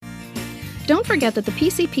Don't forget that the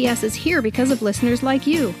PCPS is here because of listeners like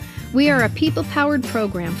you. We are a people-powered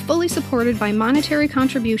program fully supported by monetary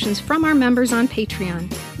contributions from our members on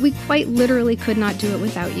Patreon. We quite literally could not do it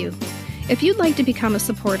without you. If you'd like to become a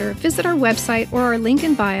supporter, visit our website or our link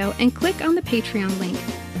in bio and click on the Patreon link.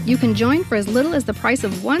 You can join for as little as the price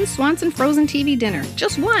of one Swanson frozen TV dinner.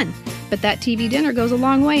 Just one. But that TV dinner goes a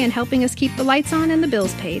long way in helping us keep the lights on and the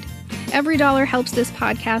bills paid. Every dollar helps this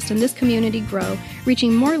podcast and this community grow,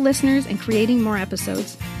 reaching more listeners and creating more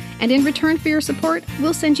episodes. And in return for your support,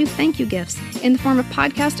 we'll send you thank you gifts in the form of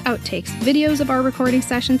podcast outtakes, videos of our recording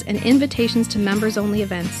sessions, and invitations to members-only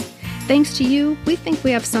events. Thanks to you, we think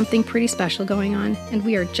we have something pretty special going on, and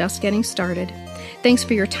we are just getting started. Thanks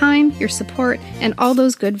for your time, your support, and all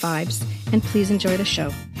those good vibes. And please enjoy the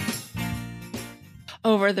show.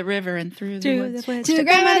 Over the river and through the woods. To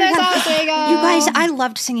grandmother's house we go. You guys, I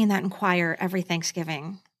loved singing that in choir every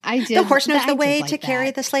Thanksgiving. I did. The horse knows the way like to carry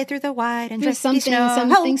the sleigh through the wide and drifty something, snow.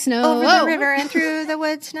 something snow. Over the river and through the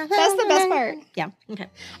woods. That's the best part. Yeah. Okay.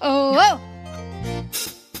 Oh.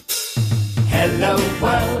 Hello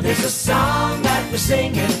world is a song that we're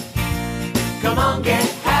singing. Come on, get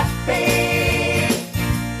happy.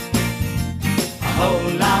 A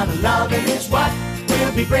whole lot of loving is what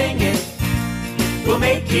we'll be bringing. We'll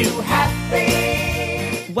make you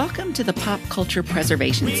happy. Welcome to the Pop Culture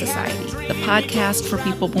Preservation Society, the podcast for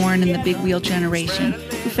people born in the big wheel generation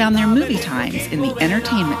who found their movie times in the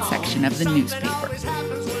entertainment section of the newspaper.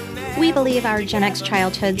 We believe our Gen X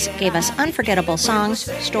childhoods gave us unforgettable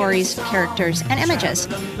songs, stories, characters, and images.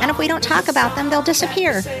 And if we don't talk about them, they'll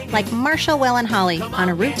disappear, like Marshall, Will, and Holly on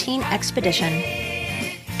a routine expedition.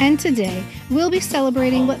 And today, we'll be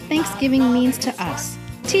celebrating what Thanksgiving means to us.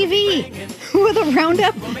 TV! With a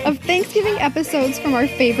roundup of Thanksgiving episodes from our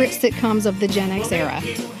favorite sitcoms of the Gen X era.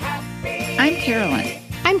 I'm Carolyn.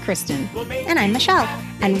 I'm Kristen. And I'm Michelle.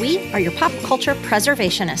 And we are your pop culture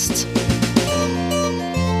preservationists.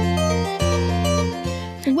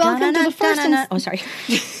 Welcome to the first... Oh, sorry.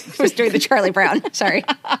 I was doing the Charlie Brown. Sorry.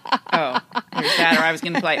 Oh, there's that. Or I was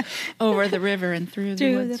going to play Over the River and Through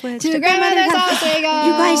the Woods. To grandmother's house we go.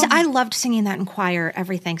 You guys, I loved singing that in choir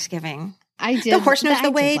every Thanksgiving. I did. The horse knows the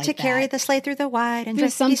way like to carry the sleigh through the wide and drifty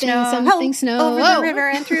something, snow. something snow. Over the river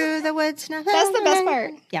and through the woods. That's the best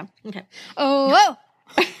part. Yeah. Okay. Oh.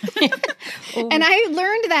 And I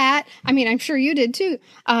learned that. I mean, I'm sure you did too.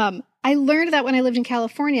 I learned that when I lived in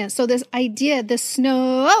California. So this idea, the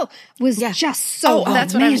snow was just so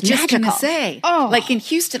that's what I was just going to magical. say. Oh. Like in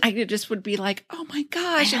Houston, I just would be like, oh my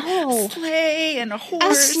gosh, a sleigh and a horse.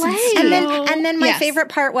 A sleigh. And then my favorite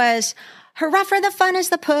part was, hurrah for the fun is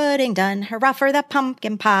the pudding done. Hurrah for the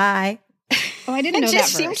pumpkin pie. Oh, I didn't know that It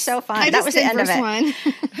just seemed so fun. That was the end of it. One.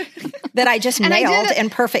 That I just nailed in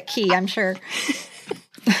perfect key, I'm sure.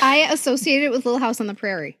 I associated it with Little House on the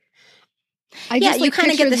Prairie. I just you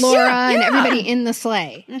kind of get the Laura and everybody in the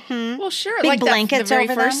sleigh. Mm-hmm. Well, sure. Big like blankets the very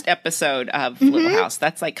over first episode of Little House.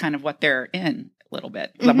 That's like kind of what they're in a little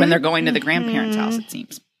bit. Like when they're going to the grandparents' house, it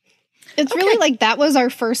seems. It's really like that was our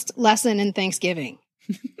first lesson in Thanksgiving.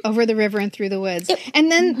 Over the river and through the woods.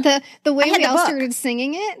 And then the way we all started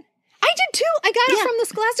singing it. I did too. I got it from the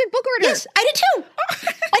Scholastic Book Order. Yes, I did too.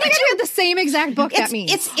 I did too. We had the same exact book. That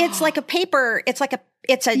means it's like a paper. It's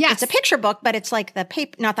a picture book, but it's like the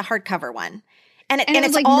paper, not the hardcover one. And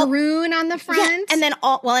it's like all maroon on the front. Yeah, and then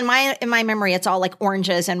in my memory, it's all like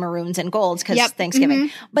oranges and maroons and golds because Thanksgiving.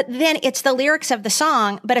 Mm-hmm. But then it's the lyrics of the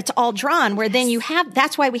song, but it's all drawn. Where then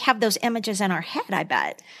that's why we have those images in our head. I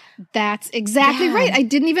bet. That's exactly right. I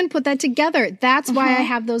didn't even put that together. That's why I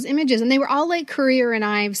have those images, and they were all like Currier and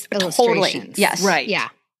Ives illustrations. Totally. Yes. Right. Yeah.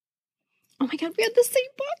 Oh my God, we had the same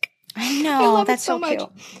book. I know. I love That's it so much.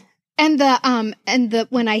 Cute. And the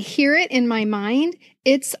when I hear it in my mind,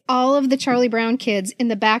 it's all of the Charlie Brown kids in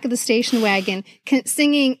the back of the station wagon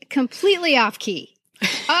singing completely off key.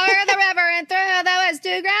 Over the river and through the woods to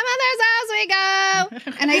grandmother's house we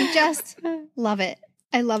go. And I just love it.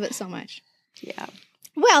 I love it so much. Yeah.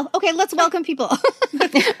 Well, okay, let's welcome people.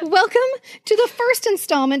 Welcome to the first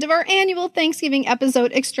installment of our annual Thanksgiving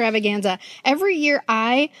episode extravaganza. Every year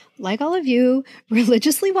I, like all of you,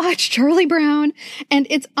 religiously watch Charlie Brown. And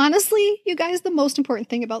it's honestly, you guys, the most important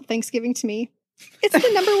thing about Thanksgiving to me. It's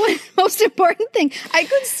the number one most important thing. I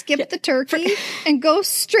could skip the turkey and go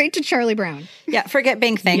straight to Charlie Brown. Yeah, forget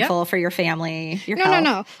being thankful for your family, your health,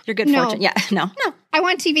 no. your good fortune. Yeah, no. I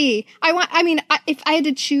want TV. If I had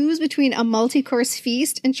to choose between a multi-course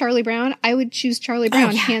feast and Charlie Brown, I would choose Charlie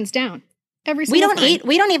Brown, hands down. Every single time.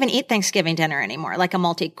 We don't even eat Thanksgiving dinner anymore, like a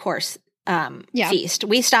multi-course feast.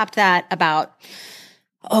 We stopped that about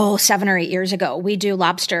 7 or 8 years ago, we do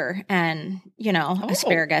lobster and,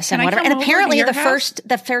 asparagus and can I whatever. come And over apparently to your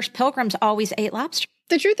the first pilgrims always ate lobster.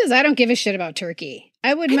 The truth is, I don't give a shit about turkey.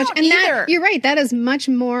 I would much, don't and either. that you're right. That is much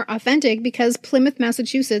more authentic because Plymouth,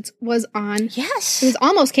 Massachusetts was on. Yes. It was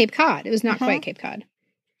almost Cape Cod. It was not quite Cape Cod.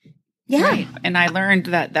 Yeah. Right. And I learned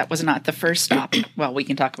that was not the first stop. Well, we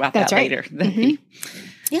can talk about That's that right. later. The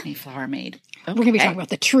Mayflower Maid. Okay. We're going to be talking about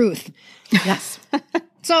the truth. Yes.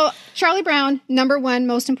 So, Charlie Brown, number one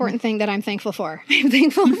most important thing that I'm thankful for. I'm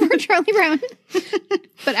thankful for Charlie Brown.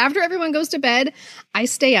 But after everyone goes to bed, I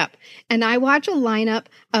stay up and I watch a lineup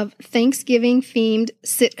of Thanksgiving-themed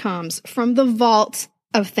sitcoms from the vault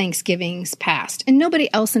of Thanksgivings past. And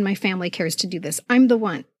nobody else in my family cares to do this. I'm the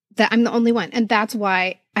only one. And that's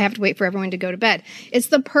why I have to wait for everyone to go to bed. It's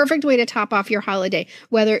the perfect way to top off your holiday,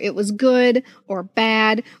 whether it was good or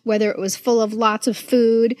bad, whether it was full of lots of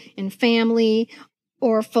food and family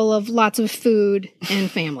or full of lots of food and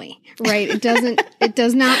family, right? It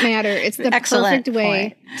does not matter. It's the Excellent perfect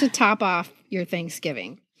way point. to top off your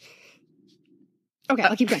Thanksgiving. Okay,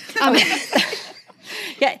 I'll keep going.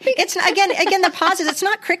 Yeah. It's again, the pauses. It's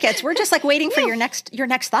not crickets. We're just like waiting for your next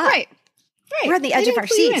thought. Right. We're on the edge of our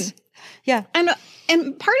seats. Yeah. And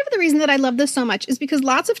part of the reason that I love this so much is because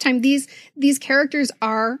lots of time these characters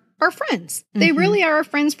are our friends. They really are our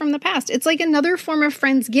friends from the past. It's like another form of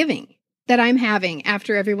Friendsgiving that I'm having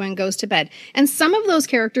after everyone goes to bed. And some of those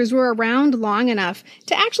characters were around long enough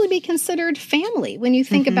to actually be considered family. When you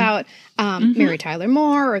think about Mary Tyler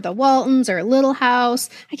Moore or the Waltons or Little House,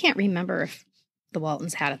 I can't remember if the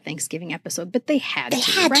Waltons had a Thanksgiving episode, but they had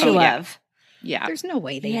to. Right? to have. Yeah. There's no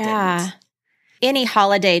way they didn't. Any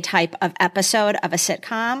holiday type of episode of a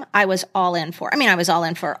sitcom, I was all in for. I mean, I was all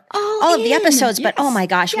in for all of the episodes, but oh my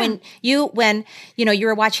gosh, when you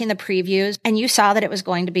were watching the previews and you saw that it was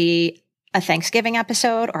going to be a Thanksgiving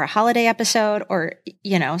episode or a holiday episode or,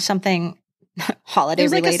 something holiday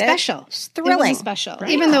related. It was like a special. It's thrilling. It was a special.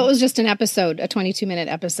 Right. Even though it was just an episode, a 22-minute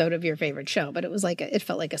episode of your favorite show, but it was it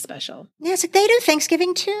felt like a special. Yeah, it's like they do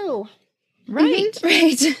Thanksgiving too. Right.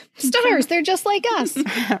 Right. Stars. They're just like us.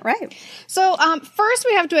 Right. So first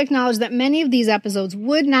we have to acknowledge that many of these episodes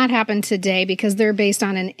would not happen today because they're based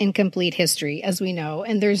on an incomplete history, as we know,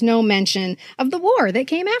 and there's no mention of the war that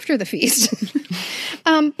came after the feast.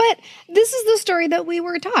 But this is the story that we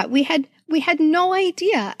were taught. We had no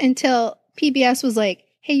idea until PBS was like,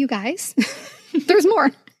 hey, you guys, there's more.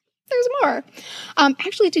 There's more.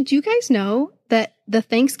 Actually, did you guys know that the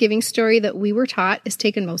Thanksgiving story that we were taught is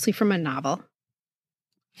taken mostly from a novel?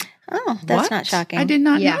 Oh, that's not shocking. I did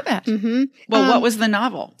not know that. Mm-hmm. Well, what was the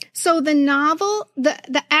novel? So the novel,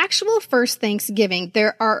 the actual first Thanksgiving,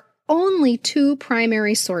 there are only 2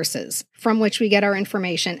 primary sources from which we get our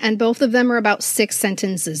information, and both of them are about 6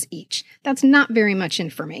 sentences each. That's not very much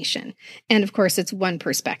information. And of course, it's one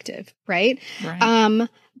perspective, right? Right.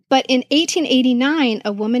 But in 1889,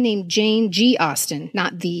 a woman named Jane G. Austen,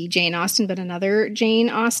 not the Jane Austen, but another Jane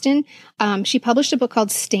Austen, she published a book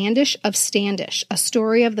called Standish of Standish, A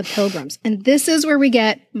Story of the Pilgrims. And this is where we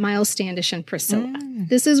get Miles Standish and Priscilla.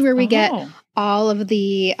 This is where we get all of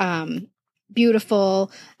the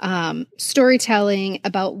beautiful storytelling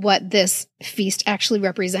about what this feast actually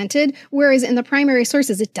represented. Whereas in the primary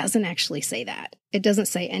sources, it doesn't actually say that. It doesn't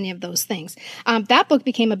say any of those things. That book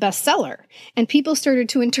became a bestseller, and people started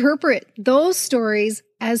to interpret those stories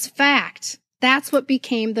as fact. That's what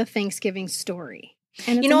became the Thanksgiving story.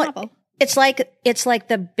 And it's a novel. It's like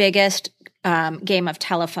the biggest game of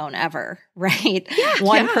telephone ever, right? Yeah,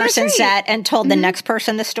 One person right. sat and told the next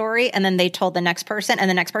person the story, and then they told the next person and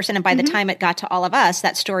the next person. And by the time it got to all of us,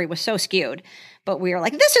 that story was so skewed. But we were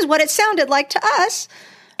like, this is what it sounded like to us.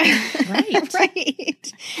 Right.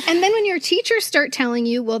 Right. And then when your teachers start telling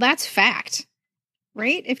you, well, that's fact,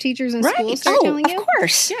 right? If teachers in school start telling you. Of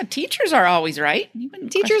course. Yeah, teachers are always right.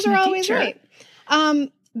 Teachers are always right.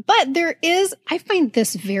 But there is, I find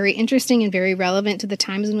this very interesting and very relevant to the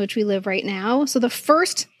times in which we live right now. So the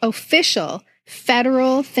first official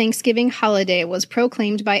federal Thanksgiving holiday was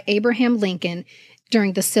proclaimed by Abraham Lincoln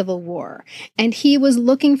during the Civil War. And he was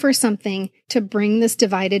looking for something to bring this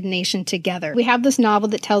divided nation together. We have this novel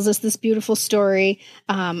that tells us this beautiful story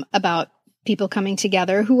about people coming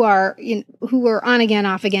together who are on again,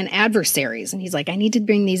 off again adversaries. And he's like, I need to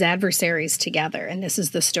bring these adversaries together. And this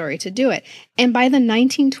is the story to do it. And by the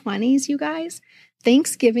 1920s, you guys,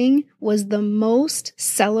 Thanksgiving was the most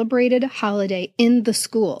celebrated holiday in the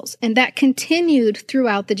schools. And that continued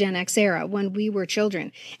throughout the Gen X era when we were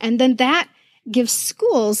children. And then that gives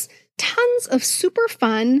schools tons of super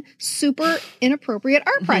fun, super inappropriate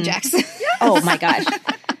art projects. Oh my gosh.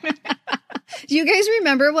 Do you guys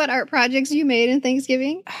remember what art projects you made in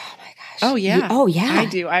Thanksgiving? Oh my gosh. Oh, yeah. Oh, yeah. I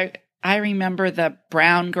do. I remember the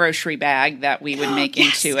brown grocery bag that we would make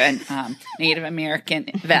into a Native American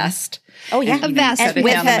vest. Oh, yeah. A vest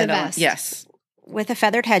with a vest. Yes. With a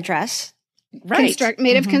feathered headdress. Right.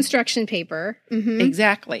 Made of construction paper. Mm-hmm.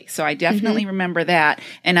 Exactly. So I definitely remember that.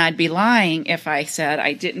 And I'd be lying if I said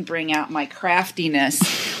I didn't bring out my craftiness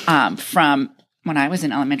from when I was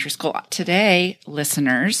in elementary school. Today,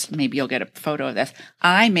 listeners, maybe you'll get a photo of this.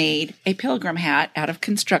 I made a pilgrim hat out of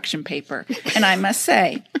construction paper. And I must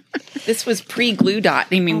say, this was pre-glue dot.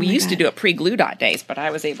 I mean, we used to do it pre-glue dot days, but I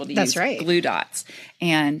was able to use glue dots.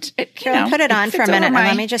 And Carol, put it on for a minute and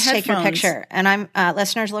let me just take your headphones. picture. And I'm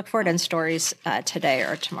listeners, look for it in stories today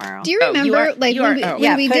or tomorrow. Do you remember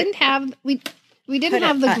when we didn't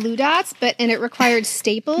have the glue dots, and it required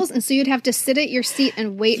staples, and so you'd have to sit at your seat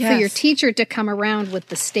and wait for your teacher to come around with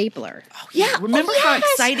the stapler. Oh, yeah. Remember how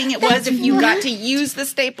exciting it was if you got to use the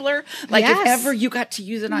stapler? Like if ever you got to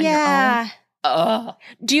use it on your own.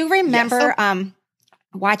 Do you remember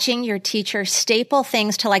watching your teacher staple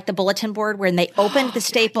things to like the bulletin board when they opened the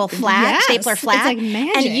stapler flat, it's like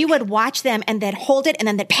magic. and you would watch them and they'd hold it and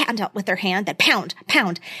then they'd pound it with their hand, they'd pound.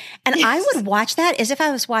 And I would watch that as if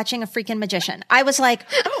I was watching a freaking magician. I was like,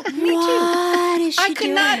 what is she doing? I could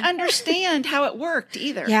not understand how it worked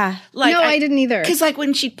either. Yeah. Like, I didn't either. Because like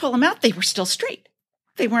when she'd pull them out, they were still straight.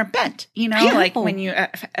 They weren't bent, like when you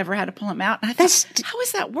ever had to pull them out. And I thought, how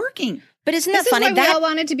is that working? But isn't that funny? Is why we all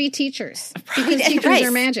wanted to be teachers. Because teachers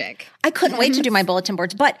are magic. I couldn't wait to do my bulletin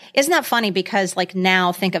boards. But isn't that funny? Because like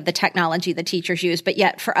now think of the technology the teachers use. But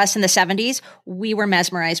yet for us in the 70s, we were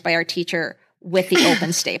mesmerized by our teacher with the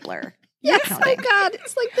open stapler. Yes, my God.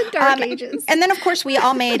 It's like the dark ages. And then, of course, we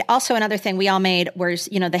all made, also another thing we all made was,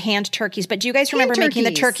 the hand turkeys. But do you guys remember making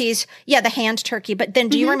the turkeys? Yeah, the hand turkey. But then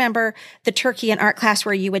do you remember the turkey in art class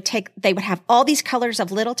where you would they would have all these colors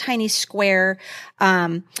of little tiny square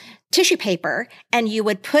tissue paper, and you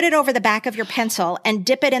would put it over the back of your pencil and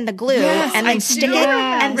dip it in the glue and then stick it.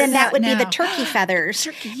 And then that would be the turkey feathers.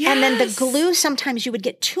 And then the glue, sometimes you would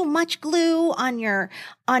get too much glue on your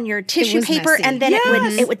tissue paper messy. and then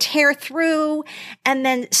it would tear through. And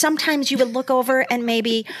then sometimes you would look over and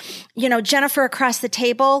maybe, Jennifer across the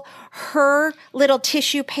table, her little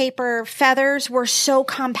tissue paper feathers were so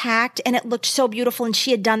compact and it looked so beautiful and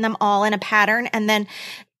she had done them all in a pattern. And then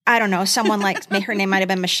I don't know, someone like her name might have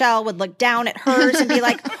been Michelle would look down at hers and be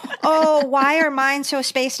like, "Oh, why are mine so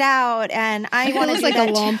spaced out?" And I want to do like that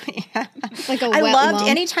a lump. too. Yeah. Like a I wet loved lump.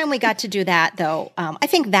 anytime we got to do that though. I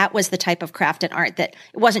think that was the type of craft and art that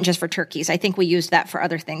it wasn't just for turkeys. I think we used that for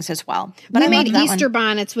other things as well. But we I made loved that Easter one.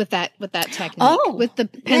 bonnets with that technique. Oh, with the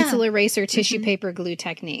pencil eraser tissue paper glue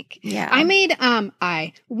technique. Yeah. I made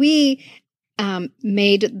we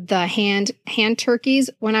made the hand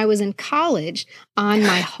turkeys when I was in college on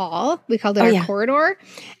my hall. We called it our corridor.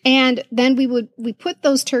 And then we put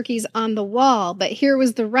those turkeys on the wall. But here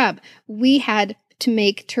was the rub. We had to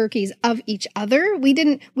make turkeys of each other.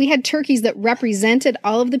 We had turkeys that represented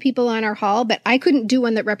all of the people on our hall, but I couldn't do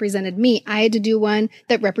one that represented me. I had to do one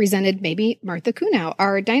that represented maybe Martha Kunow,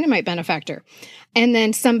 our dynamite benefactor. And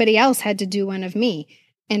then somebody else had to do one of me.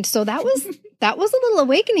 And so that was a little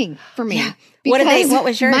awakening for me. Yeah. What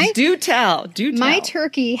was yours? Do tell. My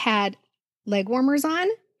turkey had leg warmers on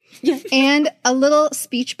and a little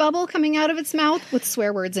speech bubble coming out of its mouth with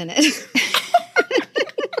swear words in it.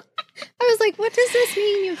 I was like, what does this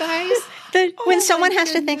mean, you guys? When someone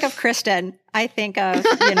has to think of Kristen, I think of,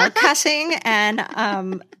 cussing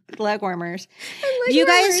and leg warmers. You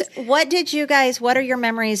guys, what are your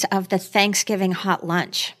memories of the Thanksgiving hot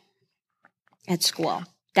lunch at school?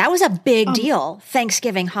 That was a big deal,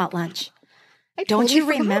 Thanksgiving hot lunch. Don't you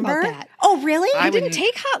remember? That. Oh, really? I didn't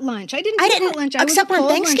take hot lunch. I didn't take hot lunch. Except for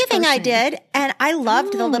Thanksgiving I did. And I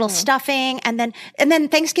loved the little stuffing. And then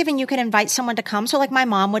Thanksgiving you could invite someone to come. So like my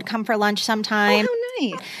mom would come for lunch sometime. Oh, how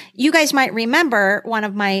nice. You guys might remember one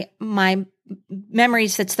of my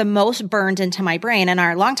memories that's the most burned into my brain, and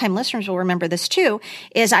our longtime listeners will remember this too,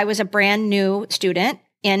 is I was a brand new student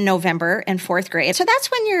in November in 4th grade. So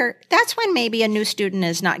that's when maybe a new student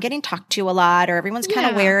is not getting talked to a lot, or everyone's kind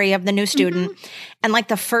of wary of the new student. And like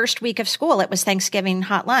the first week of school, it was Thanksgiving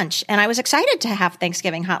hot lunch. And I was excited to have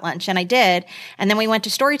Thanksgiving hot lunch, and I did. And then we went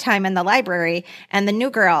to story time in the library, and the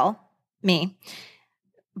new girl, me,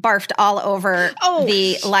 barfed all over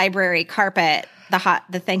the library carpet,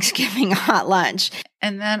 the Thanksgiving hot lunch.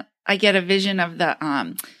 And then I get a vision of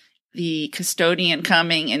the custodian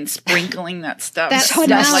coming and sprinkling that stuff. That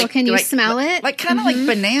smell. Can you smell it? Like kind of like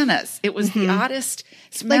bananas. It was the oddest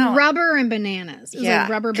smell. Like rubber and bananas. It was like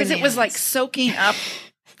rubber bananas. Because it was like soaking up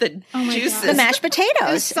the juices. The mashed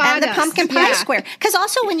potatoes and the pumpkin pie square. Because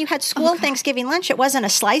also when you had school Thanksgiving lunch, it wasn't a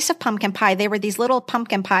slice of pumpkin pie. They were these little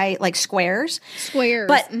pumpkin pie, like squares.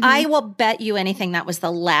 But I will bet you anything that was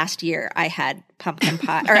the last year I had pumpkin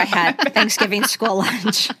pie, or I had Thanksgiving school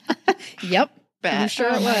lunch. Yep. I'm sure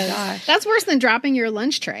it was. Gosh. That's worse than dropping your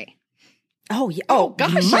lunch tray. Oh, yeah. Oh,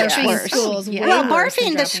 gosh. Much Barfing worse. in schools. Yeah. Well, Worse than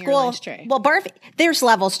barfing the dropping your school. lunch tray. Well, there's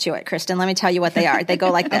levels to it, Kristen. Let me tell you what they are. They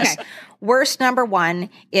go like this. Okay. Worst number 1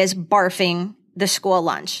 is barfing the school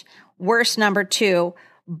lunch. Worst number 2,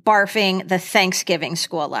 barfing the Thanksgiving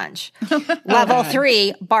school lunch. Level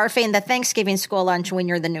 3, barfing the Thanksgiving school lunch when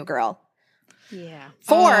you're the new girl. Yeah.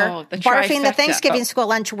 4, the barfing the trifecta. Thanksgiving school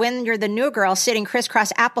lunch when you're the new girl sitting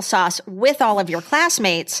crisscross applesauce with all of your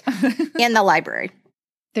classmates in the library.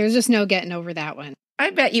 There's just no getting over that one.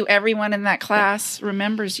 I bet you everyone in that class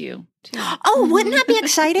remembers you. Too. Oh, wouldn't that be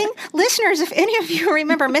exciting? Listeners, if any of you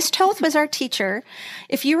remember, Miss Toth was our teacher.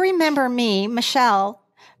 If you remember me, Michelle,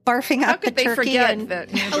 barfing How up the could they turkey. forget And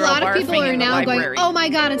that new A girl lot of people barfing are in the now going, library? oh my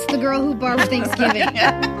God, it's the girl who barfed Thanksgiving.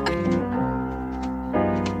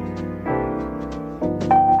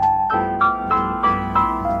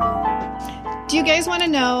 Do you guys want to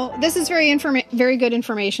know? This is very good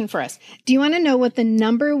information for us. Do you want to know what the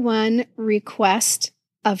number one request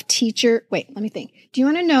of teacher? Wait, let me think. Do you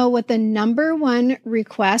want to know what the number one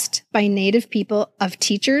request by Native people of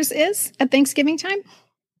teachers is at Thanksgiving time?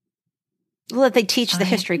 well, that they teach the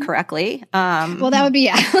history correctly. Well, that would be,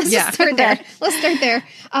 let's just start there. Let's start there.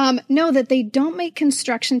 No, that they don't make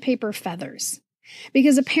construction paper feathers,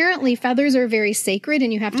 because apparently feathers are very sacred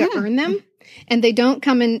and you have to earn them, and they don't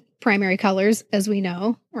come in primary colors, as we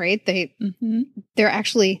know, right? They're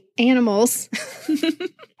actually animals.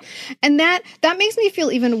 And that makes me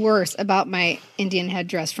feel even worse about my Indian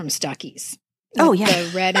headdress from Stuckey's. Oh, yeah.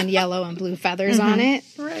 The red and yellow and blue feathers on it.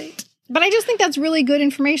 Right. But I just think that's really good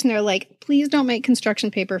information. They're like, please don't make construction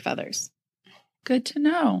paper feathers. Good to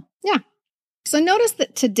know. Yeah. So notice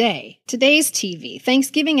that today's TV,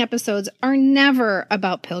 Thanksgiving episodes are never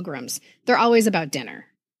about pilgrims. They're always about dinner.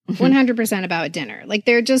 100% about dinner. Like,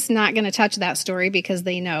 they're just not going to touch that story because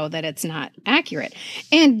they know that it's not accurate.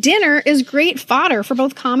 And dinner is great fodder for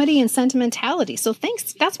both comedy and sentimentality. So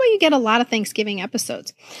that's why you get a lot of Thanksgiving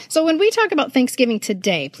episodes. So when we talk about Thanksgiving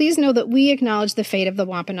today, please know that we acknowledge the fate of the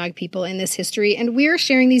Wampanoag people in this history, and we're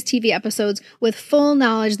sharing these TV episodes with full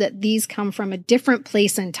knowledge that these come from a different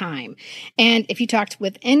place and time. And if you talked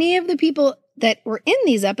with any of the people that were in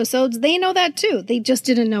these episodes, they know that too. They just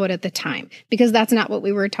didn't know it at the time because that's not what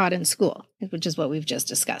we were taught in school, which is what we've just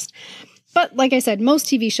discussed. But like I said, most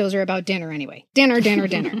TV shows are about dinner anyway. Dinner.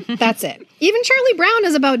 That's it. Even Charlie Brown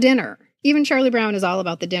is about dinner. Even Charlie Brown is all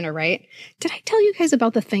about the dinner, right? Did I tell you guys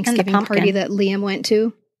about the Thanksgiving party that Liam went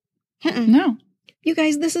to? No. You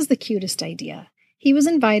guys, this is the cutest idea. He was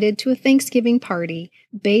invited to a Thanksgiving party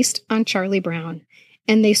based on Charlie Brown,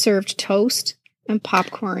 and they served toast and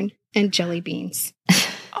popcorn and jelly beans.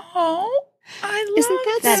 Oh, I love Isn't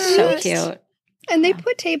that That's so cute. And they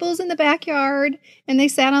put tables in the backyard, and they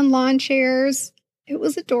sat on lawn chairs. It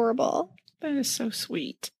was adorable. That is so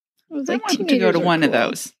sweet. It was I like want to go teenagers to are one of cool.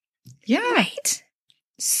 those. Yeah. Right?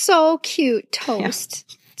 So cute.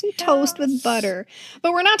 Toast. Some toast with butter.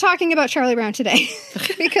 But we're not talking about Charlie Brown today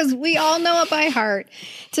because we all know it by heart.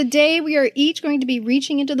 Today, we are each going to be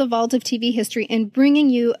reaching into the vault of TV history and bringing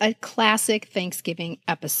you a classic Thanksgiving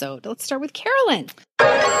episode. Let's start with Carolyn.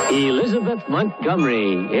 Elizabeth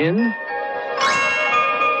Montgomery in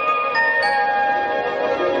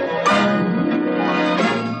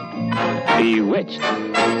Bewitched.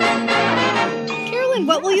 Carolyn,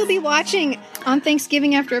 what will you be watching on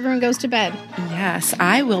Thanksgiving after everyone goes to bed? Yes,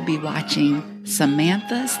 I will be watching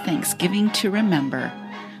Samantha's Thanksgiving to Remember,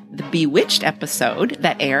 the Bewitched episode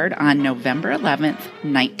that aired on November 11th,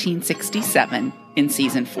 1967 in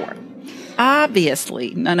season 4.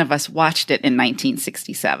 Obviously, none of us watched it in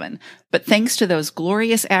 1967, but thanks to those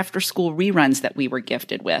glorious after-school reruns that we were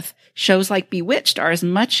gifted with, shows like Bewitched are as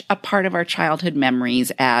much a part of our childhood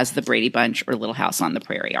memories as The Brady Bunch or Little House on the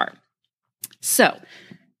Prairie are. So,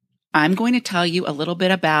 I'm going to tell you a little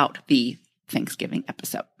bit about the Thanksgiving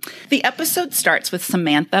episode. The episode starts with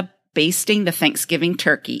Samantha basting the Thanksgiving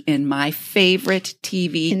turkey in my favorite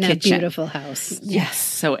TV In that kitchen. beautiful house. Yes.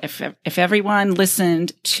 So if everyone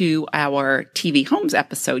listened to our TV Homes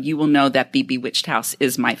episode, you will know that the Bewitched house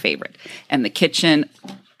is my favorite, and the kitchen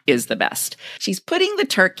is the best. She's putting the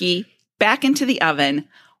turkey back into the oven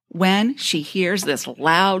when she hears this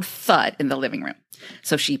loud thud in the living room.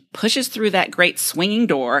 So she pushes through that great swinging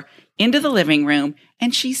door into the living room,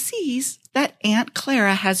 and she sees that Aunt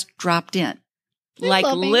Clara has dropped in. Like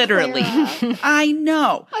love Aunt literally. Clara. I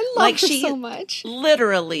know. I love like her she so much.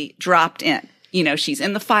 literally dropped in. You know, she's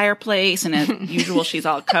in the fireplace, and as usual, she's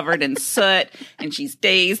all covered in soot, and she's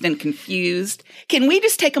dazed and confused. Can we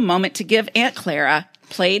just take a moment to give Aunt Clara,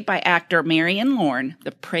 played by actor Marion Lorne,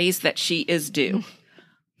 the praise that she is due?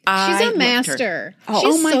 She's a master.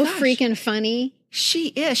 She's so freaking funny. She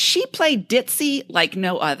is. She played Ditzy like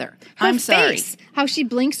no other. Her I'm sorry. face, how she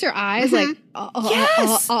blinks her eyes like,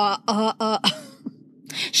 Yes.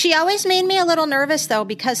 She always made me a little nervous though,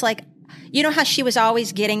 because like, you know how she was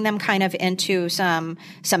always getting them kind of into some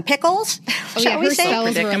pickles? yeah, her spells were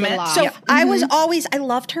a Predicament. little off. So I was always, I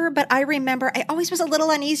loved her, but I remember I always was a little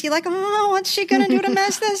uneasy, like, oh, what's she going to do to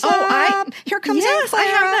mess this up? Here comes Aunt Yes, I Clara.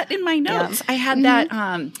 have that in my notes. I had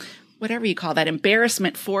that, whatever you call that,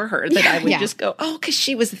 embarrassment for her that I would just go, oh, because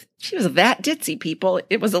she was that ditzy, people.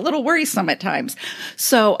 It was a little worrisome at times.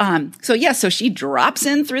 So she drops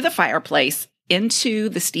in through the fireplace into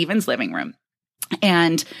the Stevens living room.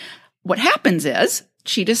 And what happens is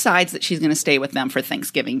she decides that she's going to stay with them for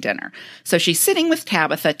Thanksgiving dinner. So she's sitting with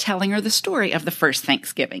Tabitha, telling her the story of the first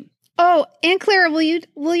Thanksgiving. Oh, Aunt Clara,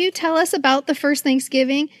 will you tell us about the first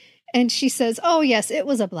Thanksgiving? And she says, oh, yes, it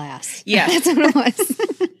was a blast. Yes. That's what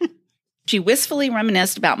it was. She wistfully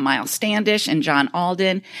reminisced about Miles Standish and John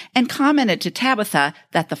Alden and commented to Tabitha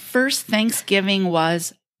that the first Thanksgiving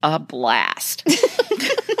was a blast.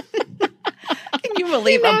 Can you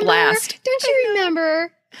believe a blast? Don't you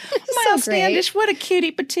remember? Miles so great. Standish, what a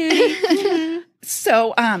cutie patootie.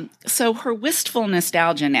 So her wistful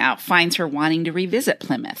nostalgia now finds her wanting to revisit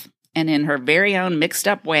Plymouth. And in her very own mixed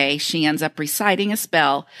up way, she ends up reciting a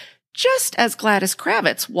spell just as Gladys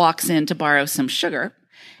Kravitz walks in to borrow some sugar.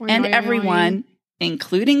 And everyone,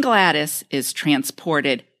 including Gladys, is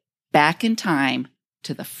transported back in time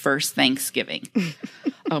to the first Thanksgiving.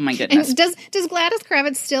 Oh my goodness. And does Gladys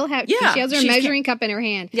Kravitz still have, Yeah, she has her measuring cup in her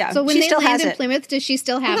hand. Yeah, So when she they still land has in it. Plymouth, does she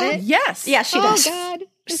still have it? Yes. Yeah, she does. Oh God.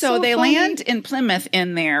 It's So they funny. land in Plymouth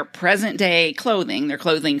in their present day clothing. Their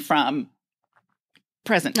clothing from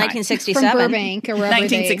present time. 1967. From Burbank or wherever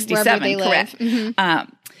 1967, they live. correct.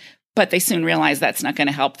 Mhm. But they soon realize that's not going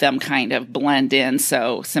to help them kind of blend in.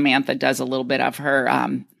 So Samantha does a little bit of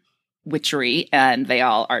her witchery, and they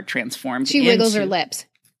all are transformed. She wiggles her into- lips.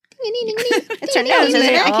 It's her nose, isn't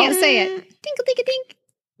I it? can't say it. Tinkle, tinkle, tink.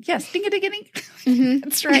 Yes, ding-a-ding-a-ding.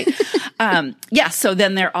 That's right. So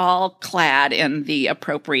then they're all clad in the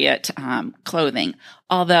appropriate clothing.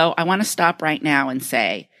 Although I want to stop right now and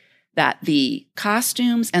say that the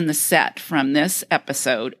costumes and the set from this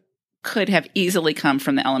episode could have easily come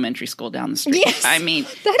from the elementary school down the street. Yes, I mean,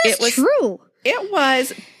 that is true. It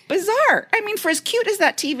was bizarre. I mean, for as cute as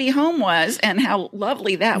that TV home was and how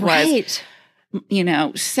lovely that was, Right. you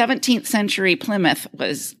know, 17th century Plymouth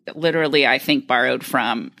was literally, I think, borrowed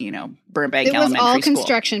from, Burbank It was Elementary all School.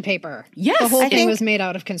 construction paper. Yes, The whole I thing think- was made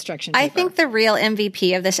out of construction paper. I think the real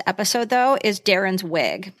MVP of this episode, though, is Darren's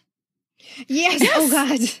wig. Yes. Oh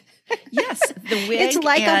God. Yes, the wig. It's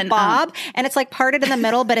like and, a bob, and it's like parted in the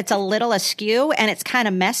middle, but it's a little askew, and it's kind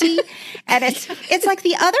of messy. And it's like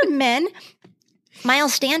the other men,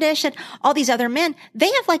 Miles Standish and all these other men, they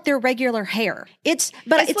have like their regular hair. It's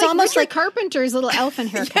almost Richard like Carpenter's little elephant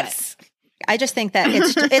haircut. Yes. I just think that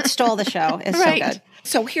it stole the show. It's so good.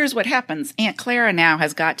 So here's what happens. Aunt Clara now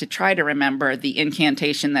has got to try to remember the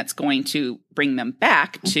incantation that's going to bring them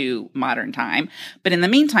back to modern time. But in the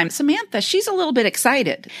meantime, Samantha, she's a little bit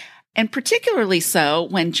excited. And particularly so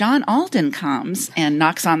when John Alden comes and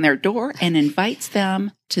knocks on their door and invites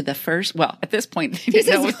them to the first, well, at this point, they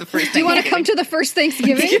didn't know it was the first Do you want to come to the first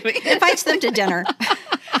Thanksgiving? Invites them to dinner.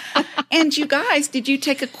 And you guys, did you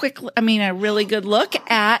take a really good look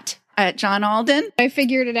at John Alden? I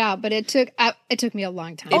figured it out, but it took me a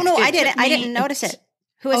long time. Oh no, I It took didn't. I me- didn't notice it.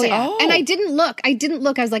 Who is Oh, it? yeah. Oh. And I didn't look. I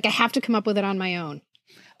was like, I have to come up with it on my own.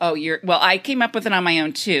 Oh, I came up with it on my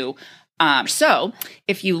own too. So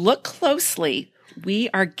if you look closely, we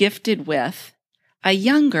are gifted with a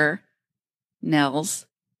younger Nels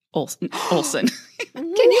Olson. Can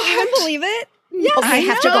you believe it? Yes, Okay, I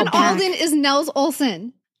have to go John back. Alden is Nels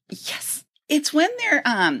Olson. Yes. It's when they're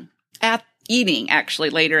at eating actually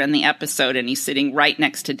later in the episode, and he's sitting right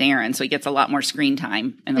next to Darren, so he gets a lot more screen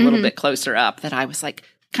time and a little bit closer up, that I was like,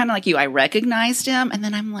 kind of like you, I recognized him, and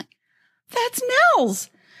then I'm like, that's Nels.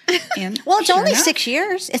 And Well, it's sure only enough, 6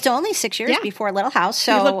 years. It's only 6 years Yeah. before Little House.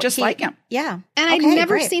 So he looked just like him. Yeah. And I'd Okay,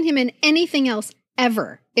 never great. seen him in anything else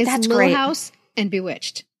ever. It's That's Little great. House and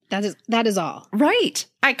Bewitched. That is all. Right.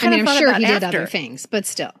 I I kind mean, of I'm thought sure about he did after. other things, but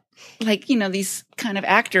still. Like, these kind of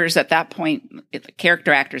actors at that point, the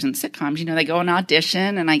character actors in sitcoms, they go and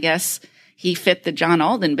audition, and I guess he fit the John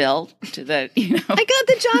Alden bill to the, I got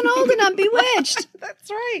the John Alden on Bewitched. That's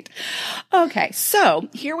right. Okay, so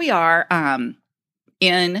here we are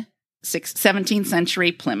in 17th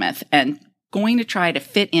century Plymouth and going to try to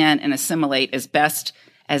fit in and assimilate as best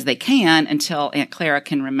as they can until Aunt Clara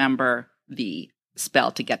can remember the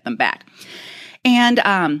spell to get them back.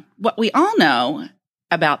 And what we all know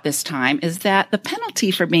about this time is that the penalty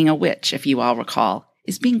for being a witch, if you all recall,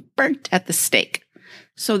 is being burnt at the stake.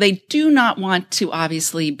 So they do not want to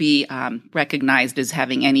obviously be recognized as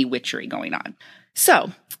having any witchery going on.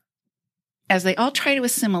 So as they all try to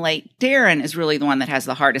assimilate, Darren is really the one that has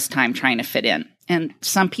the hardest time trying to fit in. And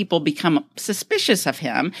some people become suspicious of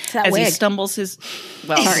him as he stumbles his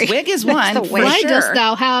wig is one. For Why sure. dost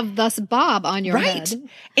thou have thus Bob on your head?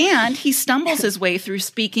 And he stumbles his way through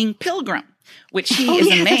speaking Pilgrim, which he is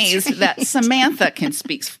amazed that Samantha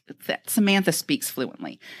speaks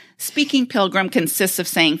fluently. Speaking Pilgrim consists of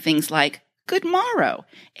saying things like good morrow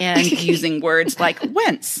and using words like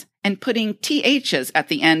whence and putting THs at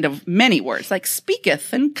the end of many words like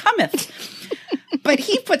speaketh and cometh. But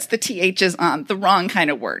he puts the THs on the wrong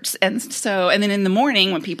kind of words. And then in the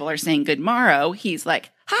morning when people are saying good morrow, he's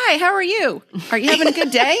like, hi, how are you? Are you having a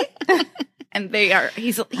good day? And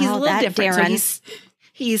he's a little different. Darren. So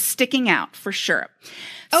he's sticking out for sure.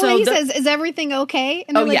 Oh, so and he says, is everything okay?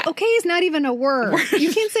 And they're like, okay is not even a word.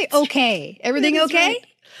 You can't say okay. Everything okay?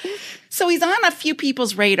 Right. So he's on a few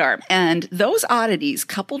people's radar. And those oddities,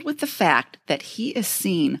 coupled with the fact that he is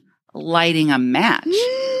seen lighting a match,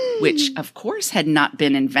 which of course had not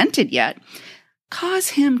been invented yet,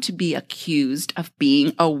 cause him to be accused of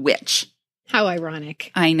being a witch. How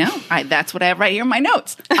ironic. I know. That's what I have right here in my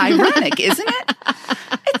notes. Ironic, isn't it?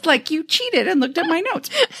 It's like you cheated and looked at my notes.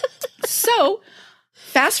 So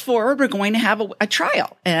fast forward, we're going to have a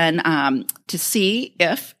trial and to see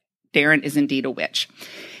if Darren is indeed a witch.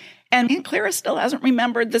 And Aunt Clara still hasn't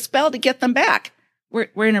remembered the spell to get them back.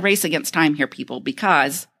 We're in a race against time here, people,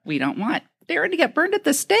 because we don't want Darren to get burned at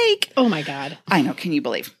the stake. Oh, my God. I know. Can you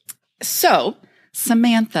believe? So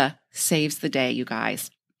Samantha saves the day, you guys.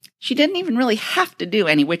 She didn't even really have to do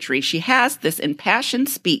any witchery. She has this impassioned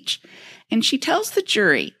speech, and she tells the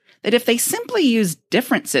jury that if they simply use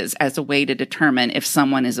differences as a way to determine if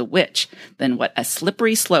someone is a witch, then what a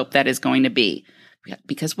slippery slope that is going to be.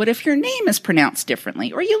 Because what if your name is pronounced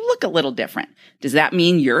differently or you look a little different? Does that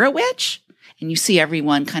mean you're a witch? And you see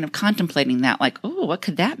everyone kind of contemplating that like, oh, what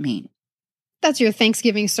could that mean? That's your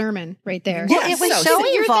Thanksgiving sermon right there. Well, it was so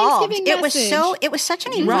evolved. Thanksgiving It was such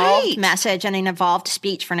an evolved message and an evolved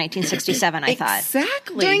speech for 1967, I thought.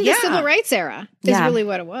 Exactly. During the Civil Rights era is really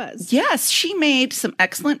what it was. Yes, she made some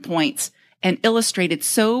excellent points and illustrated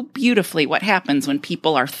so beautifully what happens when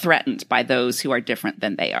people are threatened by those who are different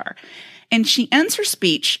than they are. And she ends her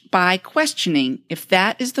speech by questioning if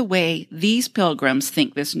that is the way these pilgrims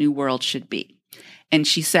think this new world should be. And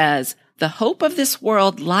she says, the hope of this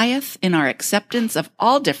world lieth in our acceptance of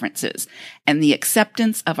all differences and the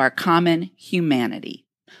acceptance of our common humanity.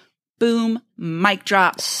 Boom, mic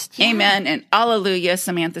drop, amen, and alleluia,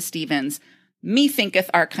 Samantha Stevens. Me thinketh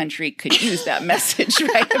our country could use that message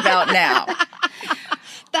right about now.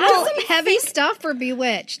 That's some heavy stuff for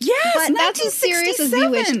Bewitched. Yes, but that's as serious as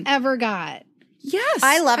Bewitched 1967. ever got. Yes.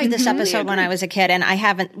 I loved this episode when I was a kid, and I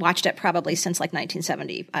haven't watched it probably since like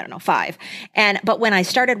 1975. But when I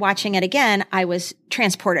started watching it again, I was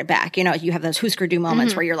transported back. You know, you have those Husker Du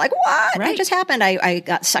moments where you're like, what? What just happened? I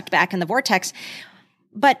got sucked back in the vortex.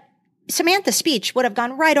 But Samantha's speech would have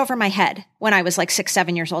gone right over my head when I was like 6,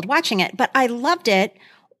 7 years old watching it. But I loved it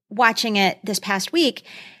watching it this past week.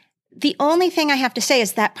 The only thing I have to say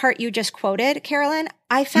is that part you just quoted, Carolyn,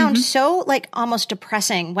 I found so like almost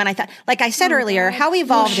depressing when I thought, like I said earlier, how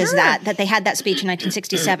evolved is that they had that speech in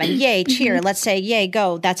 1967? Yay, cheer. Let's say, yay,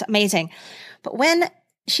 go. That's amazing. But when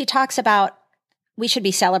she talks about we should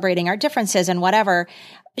be celebrating our differences and whatever,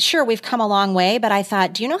 sure, we've come a long way. But I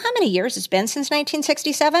thought, do you know how many years it's been since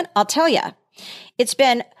 1967? I'll tell you. It's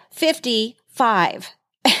been 55.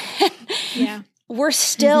 Yeah. We're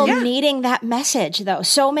still needing that message, though.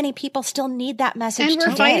 So many people still need that message And we're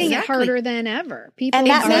today. fighting it harder than ever. People And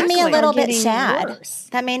that made me a little bit getting sad. worse.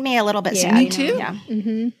 That made me a little bit Yeah, sad. Me too.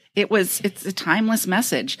 Yeah. It's a timeless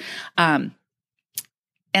message. And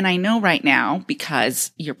I know right now,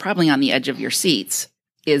 because you're probably on the edge of your seats,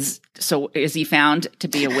 is he found to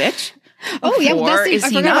be a witch? Oh, yeah. Well, Or is I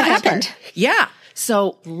he forgot not? what happened. Yeah.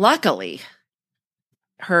 So luckily,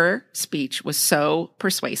 her speech was so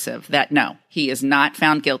persuasive that no, he is not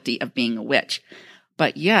found guilty of being a witch.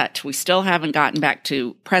 But yet we still haven't gotten back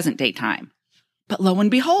to present day time. But lo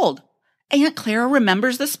and behold, Aunt Clara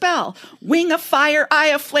remembers the spell. Wing of fire, eye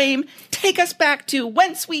of flame, take us back to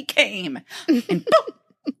whence we came. And boom,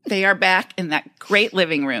 they are back in that great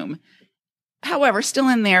living room. However, still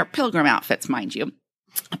in their pilgrim outfits, mind you.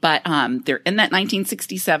 But they're in that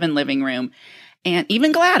 1967 living room. And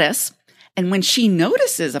even Gladys, and when she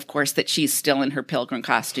notices, of course, that she's still in her pilgrim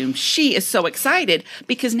costume, she is so excited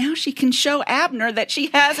because now she can show Abner that she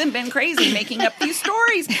hasn't been crazy making up these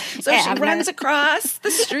stories. So she runs across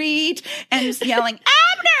the street and is yelling,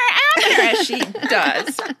 Abner, Abner, as she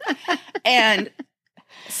does. And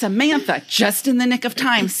Samantha, just in the nick of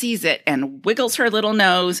time, sees it and wiggles her little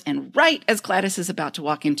nose. And right as Gladys is about to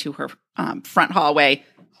walk into her front hallway,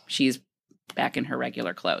 she's back in her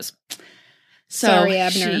regular clothes. So sorry,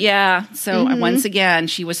 Abner. Once again,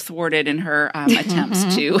 she was thwarted in her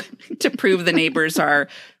attempts to prove the neighbors are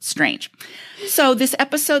strange. So this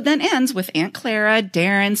episode then ends with Aunt Clara,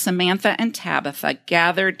 Darren, Samantha, and Tabitha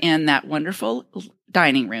gathered in that wonderful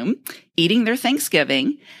dining room, eating their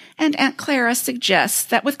Thanksgiving. And Aunt Clara suggests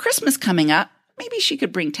that with Christmas coming up, maybe she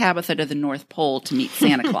could bring Tabitha to the North Pole to meet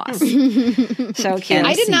Santa Claus. So cute.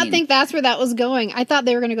 I did not think that's where that was going. I thought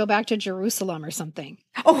they were going to go back to Jerusalem or something.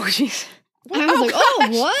 Oh, jeez. I was like, oh,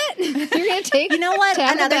 what? You're going to take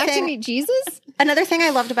Tabitha back to meet Jesus? Another thing I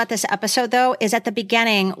loved about this episode, though, is at the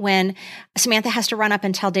beginning when Samantha has to run up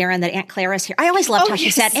and tell Darren that Aunt Clara's here. I always loved how she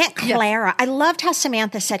said Aunt Clara. Yes. I loved how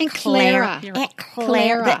Samantha said Aunt Clara. Aunt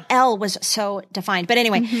Clara. The L was so defined. But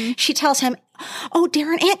anyway, she tells him, oh,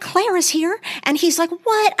 Darren, Aunt Clara's here. And he's like,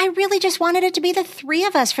 what? I really just wanted it to be the three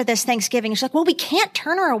of us for this Thanksgiving. She's like, well, we can't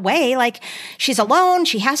turn her away. Like, she's alone.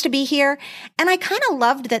 She has to be here. And I kind of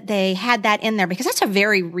loved that they had that in there because that's a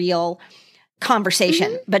very real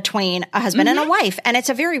conversation between a husband and a wife. And it's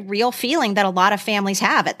a very real feeling that a lot of families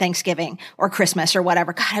have at Thanksgiving or Christmas or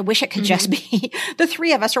whatever. God, I wish it could just be the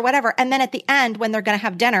three of us or whatever. And then at the end, when they're going to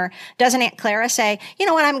have dinner, doesn't Aunt Clara say, you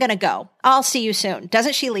know what, I'm going to go. I'll see you soon.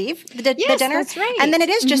 Doesn't she leave the dinner? That's right. And then it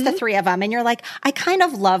is just the three of them. And you're like, I kind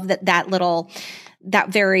of love that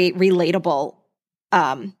very relatable,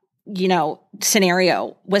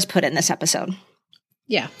 scenario was put in this episode.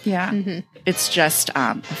 Yeah. Yeah. It's just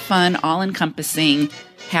a fun, all-encompassing,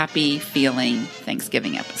 happy feeling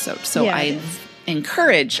Thanksgiving episode. So I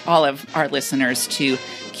encourage all of our listeners to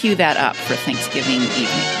cue that up for Thanksgiving evening.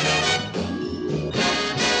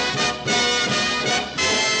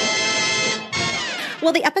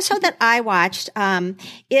 Well, the episode that I watched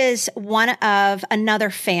is one of another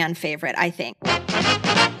fan favorite, I think.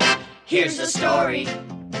 Here's the story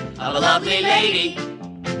of a lovely lady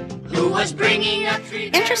who was bringing a tree.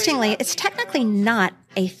 Interestingly, it's technically not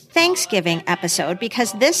a Thanksgiving episode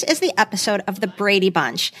because this is the episode of the Brady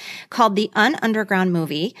Bunch called The Underground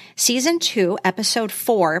Movie, Season 2, Episode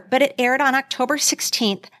 4, but it aired on October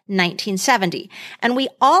 16th, 1970. And we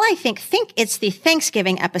all, I think it's the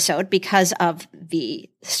Thanksgiving episode because of the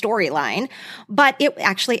storyline, but it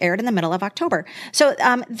actually aired in the middle of October. So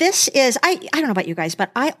this is, I don't know about you guys,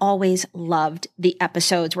 but I always loved the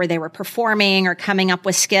episodes where they were performing or coming up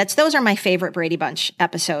with skits. Those are my favorite Brady Bunch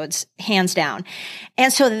episodes, hands down.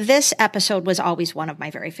 And so this episode was always one of my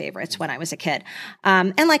very favorites when I was a kid.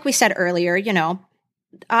 And like we said earlier,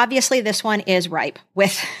 obviously this one is ripe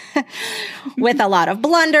with a lot of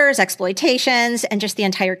blunders, exploitations, and just the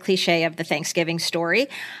entire cliche of the Thanksgiving story.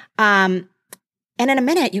 And in a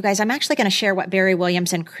minute, you guys, I'm actually going to share what Barry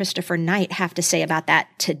Williams and Christopher Knight have to say about that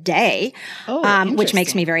today, which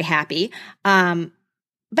makes me very happy. But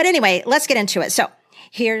anyway, let's get into it. So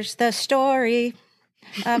here's the story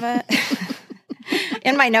of a...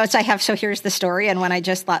 In my notes, I have, so here's the story. And when I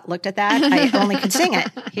just looked at that, I only could sing it.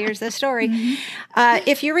 Here's the story.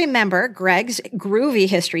 If you remember, Greg's groovy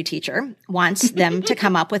history teacher wants them to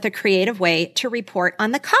come up with a creative way to report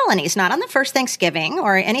on the colonies, not on the first Thanksgiving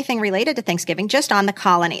or anything related to Thanksgiving, just on the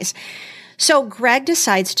colonies. So Greg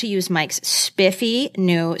decides to use Mike's spiffy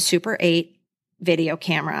new Super 8 video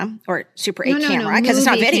camera or Super 8 camera because it's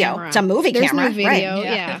not video. Camera. It's a movie camera. No video,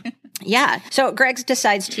 right? Yeah. So Greg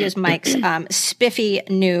decides to use Mike's spiffy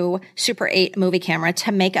new Super 8 movie camera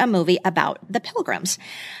to make a movie about the Pilgrims.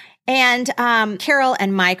 And Carol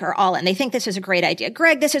and Mike are all in. They think this is a great idea.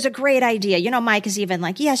 Greg, this is a great idea. Mike is even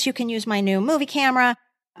like, yes, you can use my new movie camera.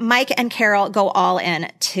 Mike and Carol go all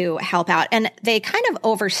in to help out. And they kind of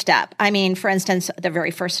overstep. I mean, for instance, the very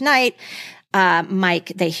first night,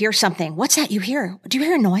 Mike, they hear something. What's that you hear? Do you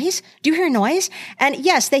hear a noise? Do you hear a noise? And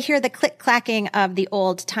yes, they hear the click-clacking of the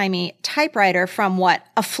old-timey typewriter from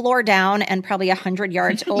a floor down and probably 100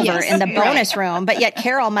 yards over in the bonus room. But yet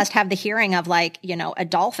Carol must have the hearing of a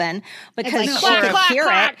dolphin because she could hear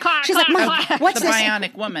it. She's like, Mike, what's the this?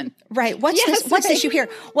 bionic woman. Right. What's this? What's this you hear?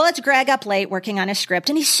 Well, it's Greg up late working on his script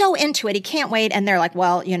and he's so into it. He can't wait. And they're like,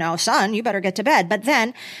 well, son, you better get to bed. But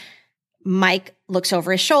then Mike looks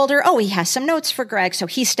over his shoulder. Oh, he has some notes for Greg. So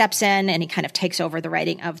he steps in and he kind of takes over the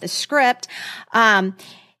writing of the script.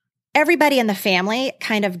 Everybody in the family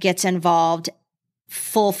kind of gets involved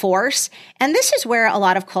full force. And this is where a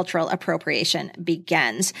lot of cultural appropriation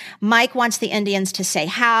begins. Mike wants the Indians to say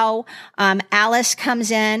how. Alice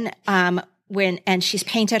comes in, and she's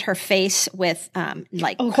painted her face with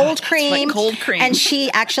cold cream. Like cold cream. And she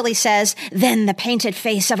actually says, then the painted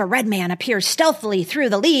face of a red man appears stealthily through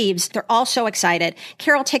the leaves. They're all so excited.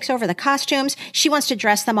 Carol takes over the costumes. She wants to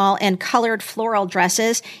dress them all in colored floral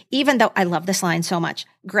dresses, even though I love this line so much.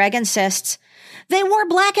 Greg insists, they wore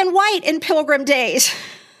black and white in Pilgrim days.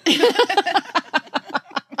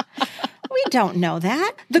 We don't know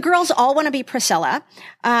that. The girls all want to be Priscilla.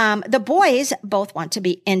 The boys both want to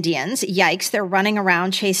be Indians. Yikes. They're running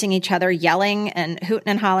around chasing each other, yelling and hooting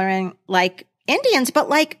and hollering like Indians, but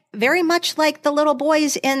very much like the little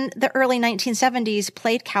boys in the early 1970s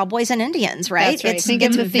played cowboys and Indians, right? That's right. Think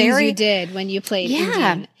of the things you did when you played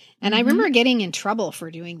Indian. And I remember getting in trouble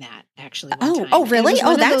for doing that, actually. One time. Oh, really?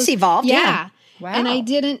 Oh, that's evolved. Yeah. Wow. And I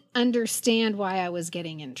didn't understand why I was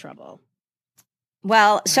getting in trouble.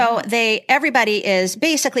 Well, so everybody is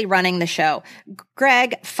basically running the show.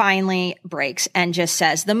 Greg finally breaks and just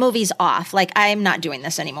says, the movie's off. I'm not doing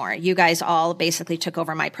this anymore. You guys all basically took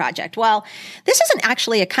over my project. Well, this isn't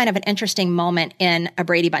actually a kind of an interesting moment in a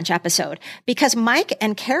Brady Bunch episode because Mike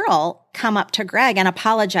and Carol come up to Greg and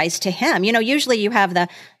apologize to him. Usually you have the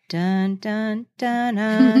dun dun dun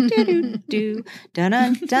dun do do dun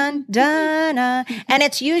dun dun dun, and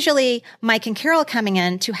it's usually Mike and Carol coming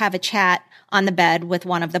in to have a chat on the bed with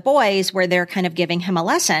one of the boys where they're kind of giving him a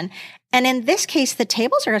lesson. And in this case, the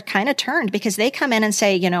tables are kind of turned because they come in and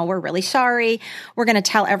say, we're really sorry. We're going to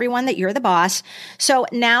tell everyone that you're the boss. So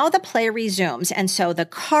now the play resumes. And so the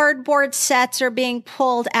cardboard sets are being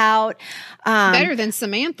pulled out. Better than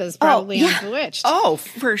Samantha's probably on Bewitched. Oh,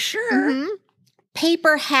 for sure. Mm-hmm.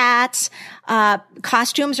 Paper hats,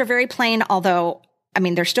 costumes are very plain, although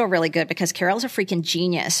they're still really good because Carol's a freaking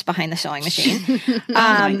genius behind the sewing machine. Oh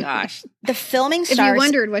my gosh. The filming starts. If you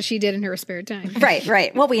wondered what she did in her spare time.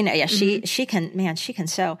 Right. Well, we know, yeah, she can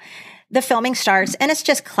sew. The filming starts and it's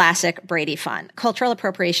just classic Brady fun. Cultural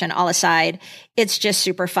appropriation all aside, it's just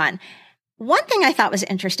super fun. One thing I thought was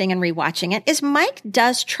interesting in rewatching it is Mike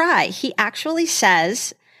does try. He actually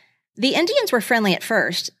says the Indians were friendly at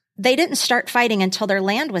first. They didn't start fighting until their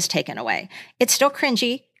land was taken away. It's still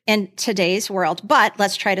cringy in today's world, but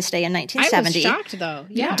let's try to stay in 1970. I was shocked, though.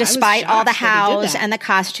 Yeah, despite all the hows and the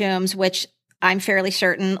costumes, which I'm fairly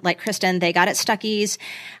certain, like Kristen, they got at Stuckey's.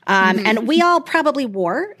 And we all probably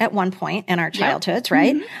wore at one point in our childhoods,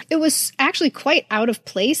 right? It was actually quite out of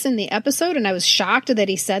place in the episode, and I was shocked that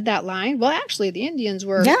he said that line. Well, actually, the Indians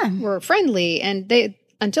were friendly, and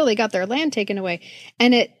until they got their land taken away.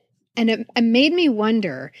 And it made me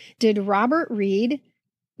wonder, did Robert Reed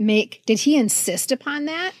did he insist upon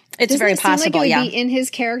that? It's very possible, like it would be in his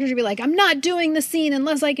character to be like, I'm not doing the scene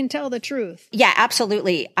unless I can tell the truth. Yeah,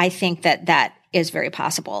 absolutely. I think that is very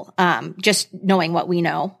possible. Just knowing what we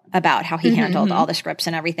know about how he handled all the scripts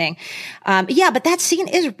and everything. But that scene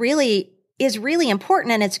is really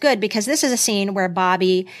important, and it's good because this is a scene where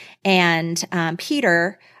Bobby and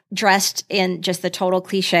Peter, dressed in just the total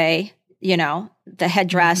cliche, the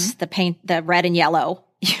headdress, the paint, the red and yellow,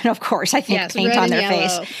 of course, I think paint on their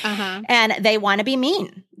face. And they want to be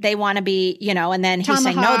mean. They want to be, and then he's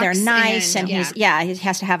saying, no, they're nice. And he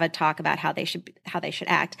has to have a talk about how they should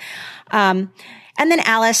act. And then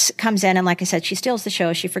Alice comes in, and like I said, she steals the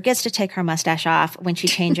show. She forgets to take her mustache off when she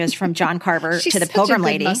changes from John Carver to the Pilgrim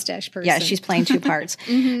Lady. Mustache person. Yeah, she's playing two parts.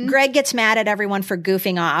 Greg gets mad at everyone for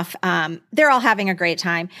goofing off. They're all having a great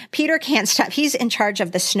time. Peter can't stop. He's in charge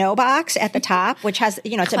of the snow box at the top, which has,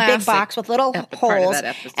 it's a big box with little holes,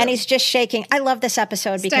 and he's just shaking. I love this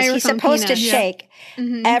episode because he's supposed to shake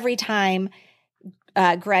every time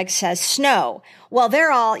Greg says snow. Well,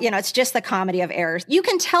 they're all, it's just the comedy of errors. You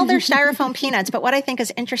can tell they're styrofoam peanuts, but what I think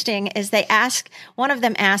is interesting is one of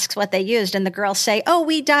them asks what they used, and the girls say, oh,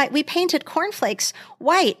 we painted cornflakes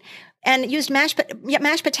white. and used mashed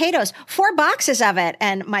potatoes, 4 boxes of it.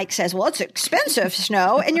 And Mike says, well, it's expensive,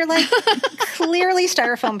 Snow. And you're like, clearly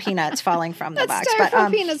styrofoam peanuts falling from the box.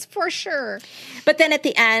 Styrofoam peanuts for sure. But then at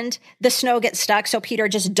the end, the snow gets stuck. So Peter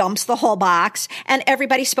just dumps the whole box and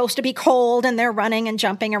everybody's supposed to be cold and they're running and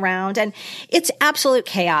jumping around. And it's absolute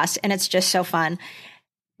chaos. And it's just so fun.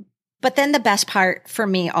 But then the best part for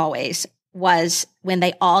me always was when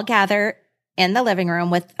they all gather in the living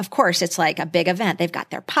room with, of course, it's like a big event. They've got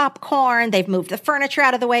their popcorn. They've moved the furniture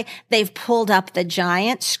out of the way. They've pulled up the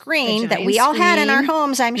giant screen that we all had in our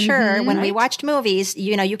homes, I'm sure, when we watched movies.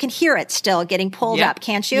 You know, you can hear it still getting pulled up,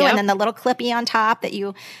 can't you? And then the little clippy on top that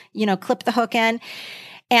you clip the hook in.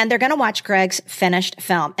 And they're going to watch Greg's finished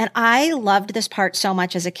film. And I loved this part so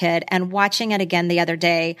much as a kid. And watching it again the other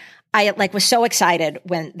day, I was so excited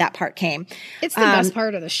when that part came. It's the best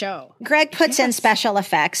part of the show. Greg puts in special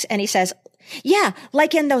effects and he says, yeah,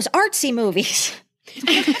 like in those artsy movies.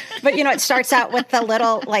 But, it starts out with the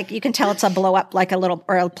little, you can tell it's a blow up, like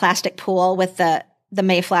a plastic pool with the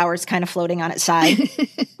Mayflowers kind of floating on its side.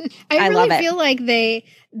 I love really it. feel like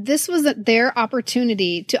this was their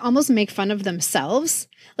opportunity to almost make fun of themselves.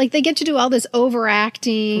 Like they get to do all this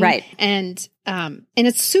overacting. Right. And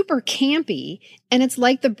it's super campy. And it's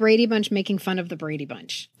like the Brady Bunch making fun of the Brady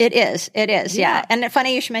Bunch. It is. Yeah. And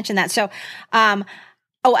funny you should mention that. So,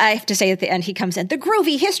 I have to say at the end, he comes in, the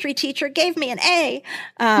groovy history teacher gave me an A.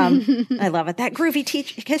 I love it. That groovy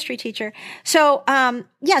history teacher. So,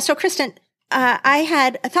 so Kristen, I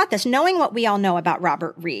had thought this, knowing what we all know about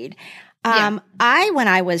Robert Reed. When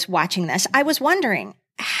I was watching this, I was wondering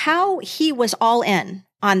how he was all in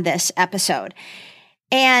on this episode.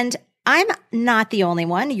 And I'm not the only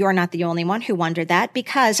one. You're not the only one who wondered that,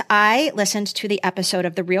 because I listened to the episode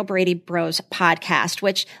of the Real Brady Bros podcast,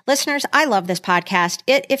 which, listeners, I love this podcast.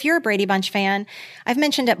 If you're a Brady Bunch fan, I've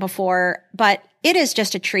mentioned it before, but it is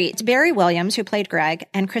just a treat. It's Barry Williams, who played Greg,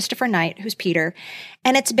 and Christopher Knight, who's Peter.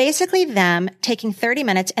 And it's basically them taking 30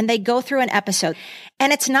 minutes and they go through an episode.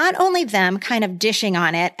 And it's not only them kind of dishing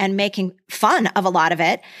on it and making fun of a lot of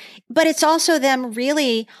it, but it's also them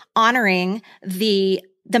really honoring the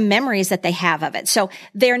memories that they have of it. So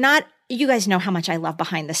they're not, you guys know how much I love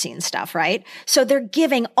behind the scenes stuff, right? So they're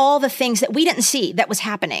giving all the things that we didn't see that was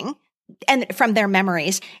happening and from their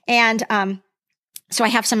memories. And, so I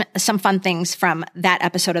have some fun things from that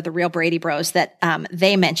episode of the Real Brady Bros that,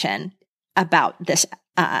 they mention about this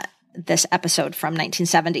episode from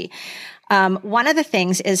 1970. One of the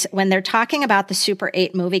things is when they're talking about the Super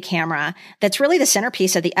 8 movie camera, that's really the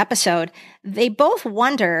centerpiece of the episode. They both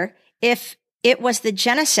wonder if it was the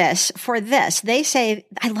genesis for this. They say,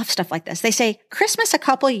 I love stuff like this. They say Christmas a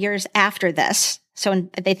couple years after this. So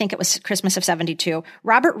they think it was Christmas of 72.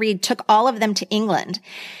 Robert Reed took all of them to England.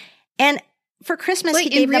 And for Christmas, he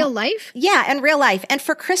gave them real life? Yeah, in real life. And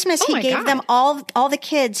for Christmas, he gave God. them all the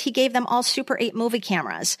kids, he gave them all Super 8 movie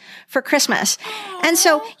cameras for Christmas. Aww. And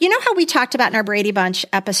so, you know how we talked about in our Brady Bunch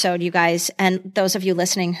episode, you guys, and those of you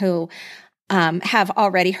listening who have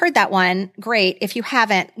already heard that one, great. If you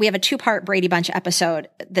haven't, we have a 2-part Brady Bunch episode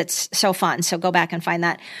that's so fun. So go back and find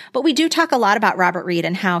that. But we do talk a lot about Robert Reed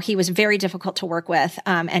and how he was very difficult to work with.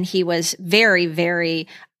 And he was very, very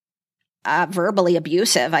verbally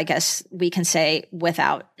abusive, I guess we can say,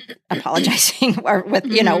 without apologizing or with,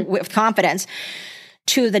 with confidence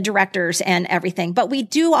to the directors and everything. But we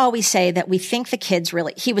do always say that we think the kids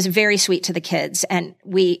he was very sweet to the kids. And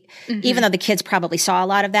even though the kids probably saw a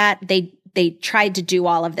lot of that, they tried to do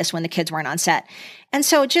all of this when the kids weren't on set. And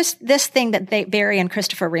so just this thing that Barry and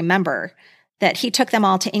Christopher remember, that he took them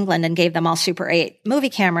all to England and gave them all Super 8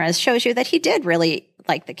 movie cameras, shows you that he did really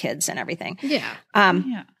like the kids and everything. Yeah.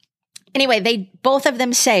 Anyway, both of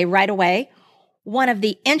them say right away, one of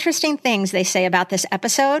the interesting things they say about this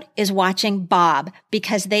episode is watching Bob,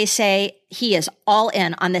 because they say he is all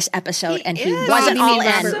in on this episode and he wasn't all in.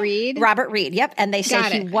 Robert Reed? Robert Reed, yep. And they say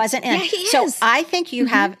he wasn't in. Yeah, he so is. I think you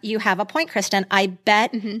have a point, Kristen. I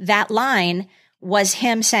bet that line was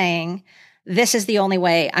him saying, this is the only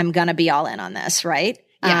way I'm going to be all in on this, right?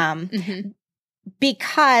 Yeah.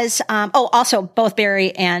 Because, also both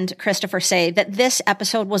Barry and Christopher say that this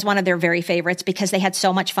episode was one of their very favorites because they had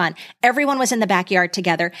so much fun. Everyone was in the backyard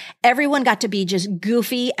together. Everyone got to be just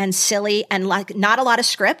goofy and silly and not a lot of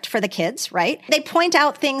script for the kids, right? They point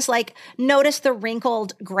out things like, notice the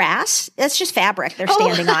wrinkled grass. It's just fabric they're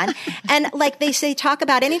standing on. And they talk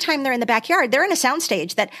about anytime they're in the backyard, they're in a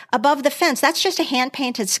soundstage that above the fence, that's just a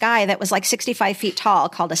hand-painted sky that was 65 feet tall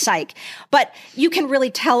called a cyc. But you can really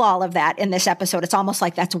tell all of that in this episode. It's almost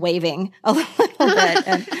like that's waving a little bit.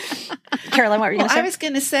 And Carolyn, what were you going to say? I was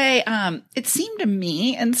going to say, it seemed to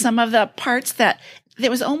me in some of the parts that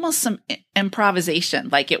there was almost some improvisation.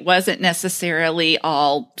 Like it wasn't necessarily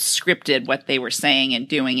all scripted what they were saying and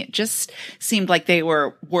doing. It just seemed like they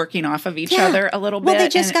were working off of each other a little bit. Well, they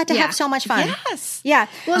just got to have so much fun. Yes. Yeah.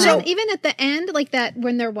 Well, then even at the end, like that,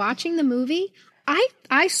 when they're watching the movie,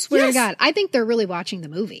 I swear to God, I think they're really watching the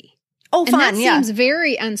movie. Oh, and fun. that seems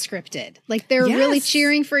very unscripted. Like they're really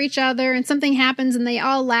cheering for each other and something happens and they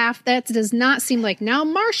all laugh. That does not seem like now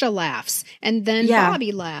Marsha laughs and then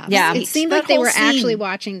Bobby laughs. Yeah. It seemed like they were actually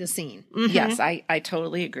watching the scene. Mm-hmm. Yes, I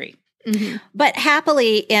totally agree. Mm-hmm. But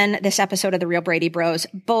happily, in this episode of The Real Brady Bros,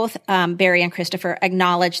 both Barry and Christopher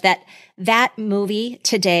acknowledge that that movie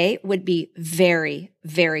today would be very,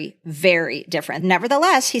 very, very different.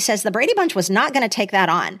 Nevertheless, he says the Brady Bunch was not going to take that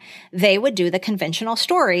on. They would do the conventional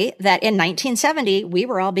story that in 1970, we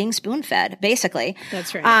were all being spoon-fed, basically.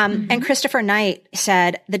 That's right. And Christopher Knight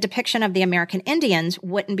said the depiction of the American Indians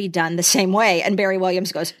wouldn't be done the same way. And Barry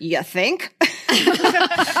Williams goes, "You think?"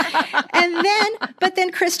 But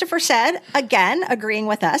then Christopher said, again, agreeing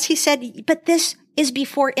with us, he said, but this is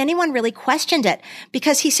before anyone really questioned it,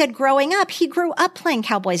 because he said growing up, he grew up playing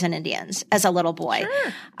cowboys and Indians as a little boy.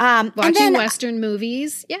 Sure. Watching Watching Western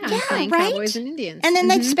movies. playing right? cowboys and Indians. And then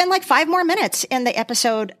they'd spend like 5 more minutes in the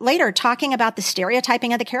episode later talking about the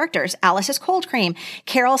stereotyping of the characters. Alice is cold cream.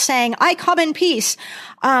 Carol saying, "I come in peace."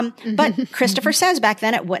 But Christopher says back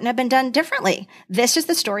then it wouldn't have been done differently. This is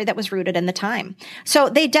the story that was rooted in the time. So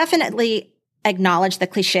they definitely acknowledge the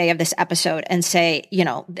cliche of this episode and say, you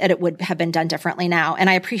know, that it would have been done differently now. And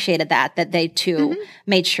I appreciated that they too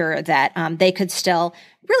made sure that they could still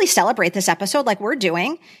really celebrate this episode like we're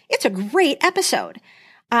doing. It's a great episode.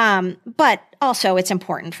 But also it's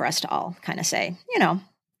important for us to all kind of say, you know,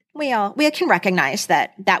 we can recognize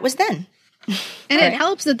that was then. And it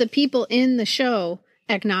helps that the people in the show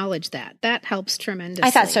acknowledge that. That helps tremendously.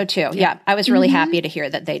 I thought so too. Yeah. I was really happy to hear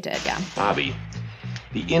that they did. Yeah. Bobby,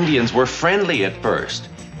 the Indians were friendly at first.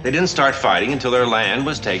 They didn't start fighting until their land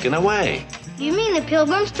was taken away. You mean the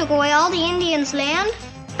Pilgrims took away all the Indians' land?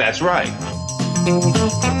 That's right.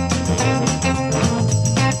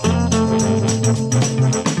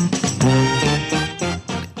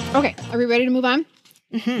 Okay, are we ready to move on?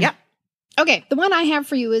 Yep. Okay, the one I have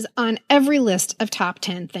for you is on every list of top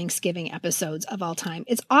 10 Thanksgiving episodes of all time.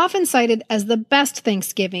 It's often cited as the best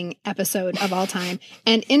Thanksgiving episode of all time.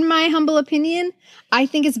 And in my humble opinion, I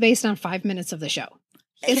think it's based on 5 minutes of the show.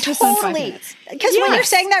 It's just on 5 minutes. Because when you're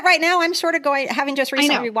saying that right now, I'm sort of going, having just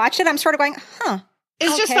recently rewatched it, I'm sort of going,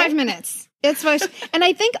 It's just 5 minutes. It's and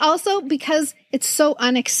I think also because it's so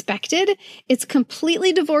unexpected, it's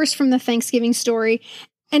completely divorced from the Thanksgiving story.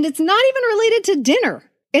 And it's not even related to dinner.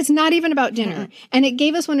 It's not even about dinner. And it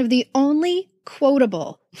gave us one of the only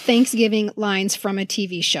quotable Thanksgiving lines from a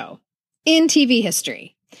TV show in TV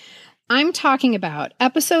history. I'm talking about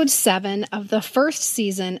episode 7 of the first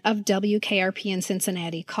season of WKRP in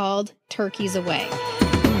Cincinnati called Turkeys Away.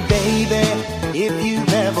 Baby, if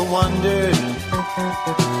you've ever wondered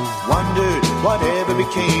whatever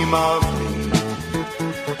became of me,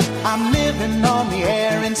 I'm living on the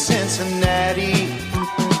air in Cincinnati,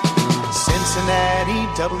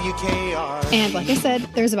 WKR. And like I said,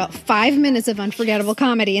 there's about 5 minutes of unforgettable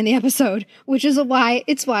comedy in the episode, which is why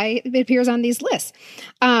it appears on these lists.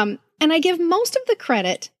 And I give most of the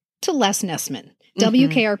credit to Les Nessman,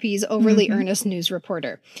 WKRP's overly earnest news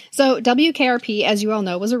reporter. So WKRP, as you all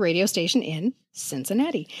know, was a radio station in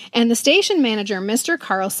Cincinnati. And the station manager, Mr.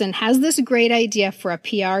 Carlson, has this great idea for a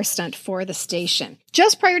PR stunt for the station.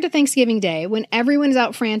 Just prior to Thanksgiving Day, when everyone is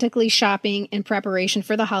out frantically shopping in preparation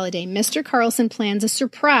for the holiday, Mr. Carlson plans a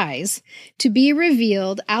surprise to be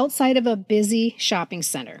revealed outside of a busy shopping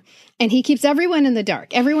center. And he keeps everyone in the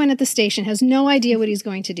dark. Everyone at the station has no idea what he's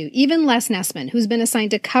going to do. Even Les Nessman, who's been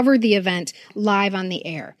assigned to cover the event live on the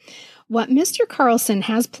air. What Mr. Carlson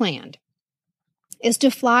has planned is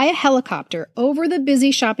to fly a helicopter over the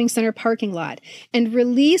busy shopping center parking lot and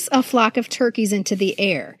release a flock of turkeys into the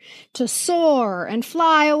air to soar and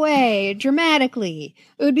fly away dramatically.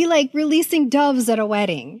 It would be like releasing doves at a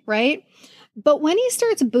wedding, right? But when he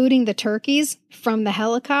starts booting the turkeys from the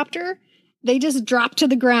helicopter, they just drop to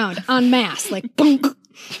the ground en masse, like boom.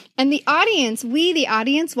 And the audience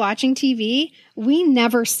watching TV, we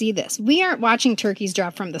never see this. We aren't watching turkeys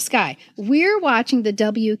drop from the sky. We're watching the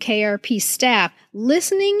WKRP staff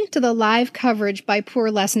listening to the live coverage by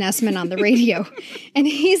poor Les Nessman on the radio. And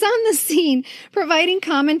he's on the scene providing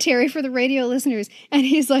commentary for the radio listeners. And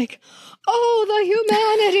he's like, "Oh, the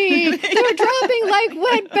humanity! They're dropping like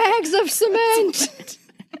wet bags of cement."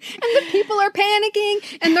 the people are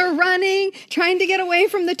panicking and they're running, trying to get away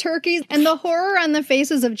from the turkeys. And the horror on the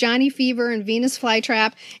faces of Johnny Fever and Venus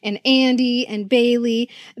Flytrap and Andy and Bailey,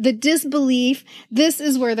 the disbelief, this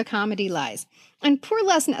is where the comedy lies. And poor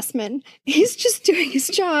Les Nessman, he's just doing his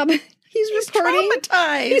job. He's reporting.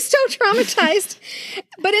 Traumatized. He's so traumatized.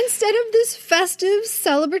 But instead of this festive,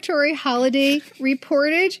 celebratory holiday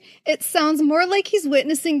reportage, it sounds more like he's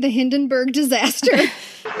witnessing the Hindenburg disaster.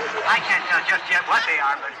 I can't tell just yet what they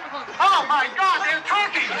are, but... Oh, my God, they're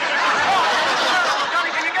turkeys! Oh,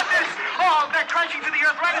 Johnny, can you get this? Oh, they're crashing to the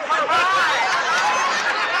earth right in front of our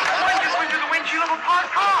eyes! One just went through the windshield of a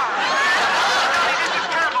parked car! Johnny, this is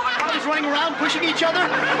terrible. The cars running around, pushing each other.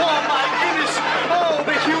 Oh, my goodness! Oh,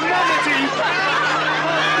 the humanity! Oh,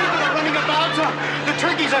 people are running about. The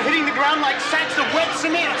turkeys are hitting the ground like sacks of wet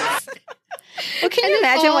cement. Well, can you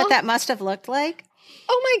imagine what that must have looked like?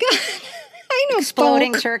 Oh, my God. I know.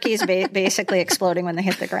 Exploding turkeys basically exploding when they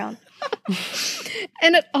hit the ground.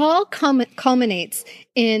 And it all culminates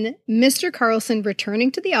in Mr. Carlson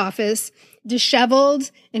returning to the office,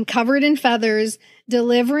 disheveled and covered in feathers,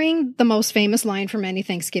 delivering the most famous line from any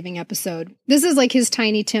Thanksgiving episode. This is like his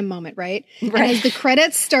Tiny Tim moment, right? And as the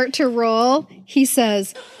credits start to roll, he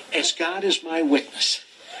says, As God is my witness,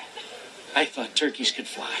 I thought turkeys could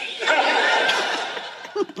fly.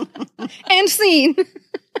 and scene.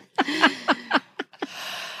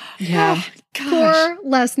 Yeah. Poor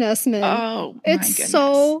Les Nessman. Oh, my it's goodness.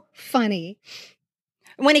 so funny.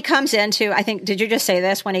 When he comes into, I think, did you just say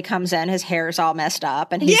this? When he comes in, his hair's all messed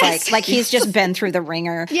up, and he's like he's just been through the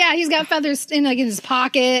ringer. Yeah, he's got feathers in his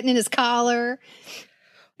pocket and in his collar.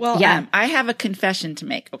 Well, I have a confession to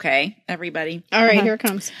make, okay, everybody? All right, here it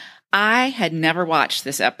comes. I had never watched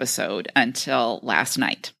this episode until last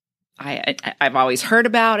night. I've always heard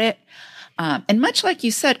about it. And much like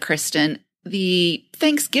you said, Kristen, the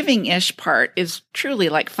Thanksgiving-ish part is truly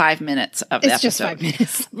like 5 minutes of the episode. It's just 5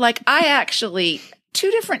 minutes. Like, I actually, 2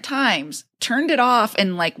 different times, turned it off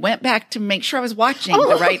and like went back to make sure I was watching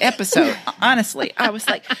the right episode. Honestly, I was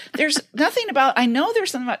like, there's nothing about, I know there's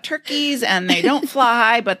something about turkeys and they don't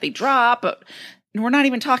fly, but they drop, but we're not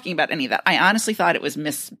even talking about any of that. I honestly thought it was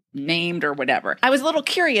misnamed or whatever. I was a little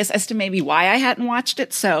curious as to maybe why I hadn't watched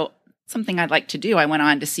it. So something I'd like to do. I went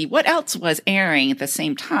on to see what else was airing at the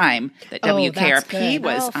same time that WKRP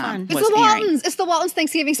was fun. It's was the airing. Waltons. It's the Waltons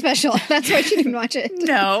Thanksgiving special. That's why she didn't watch it.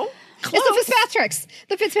 No. Close. It's the Fitzpatricks.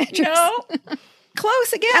 The Fitzpatricks. No.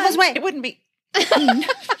 Close again. I was waiting. It wouldn't be.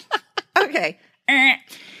 Okay.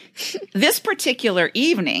 This particular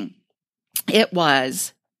evening, it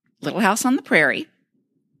was Little House on the Prairie.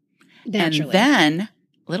 Naturally. And then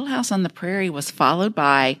Little House on the Prairie was followed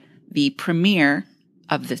by the premiere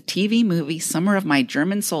of the TV movie Summer of My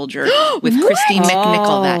German Soldier with Christy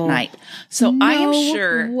McNichol that night. So I am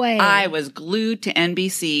sure I was glued to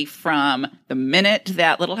NBC from the minute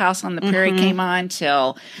that Little House on the Prairie came on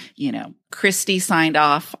till, Christy signed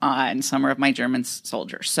off on Summer of My German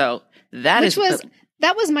Soldier. So that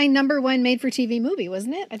was my number one made-for-TV movie,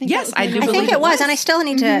 wasn't it? I think. Yes, I think it was, and I still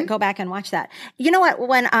need to go back and watch that. You know what?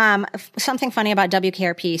 When something funny about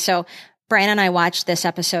WKRP. So Brian and I watched this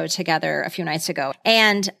episode together a few nights ago,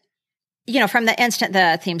 and from the instant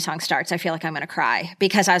the theme song starts, I feel like I'm going to cry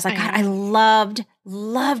because I was like, God, I loved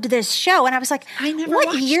this show. And I was like,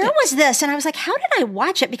 what year was this? And I was like, how did I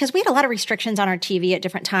watch it? Because we had a lot of restrictions on our TV at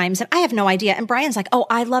different times, and I have no idea. And Brian's like, oh,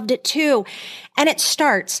 I loved it too. And it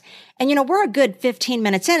starts, and we're a good 15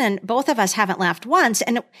 minutes in, and both of us haven't laughed once.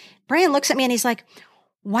 And Brian looks at me and he's like,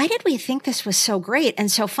 why did we think this was so great and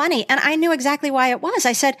so funny? And I knew exactly why it was.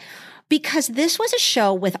 I said, because this was a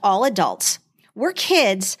show with all adults. We're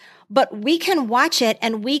kids, but we can watch it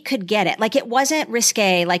and we could get it. Like, it wasn't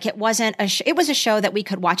risque. Like, it wasn't it was a show that we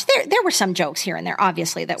could watch. There were some jokes here and there,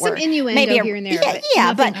 obviously, that some were innuendo maybe here and there.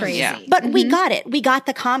 but crazy. Yeah. But we got it. We got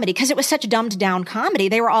the comedy because it was such dumbed down comedy.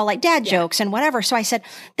 They were all like dad jokes and whatever. So I said,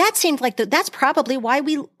 that seemed like that's probably why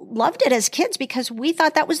we loved it as kids, because we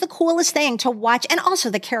thought that was the coolest thing to watch. And also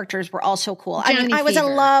the characters were all so cool. Johnny I was in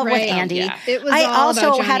Fever, love with right? Andy. Yeah. It was I all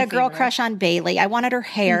also about had a Johnny girl Fever. crush on Bailey. I wanted her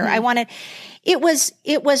hair.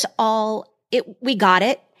 We got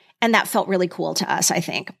it. And that felt really cool to us, I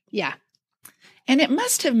think. Yeah. And it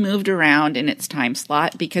must have moved around in its time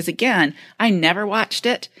slot because, again, I never watched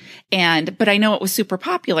it. But I know it was super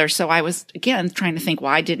popular. So I was, again, trying to think,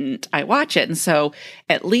 why didn't I watch it? And so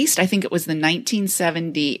at least I think it was the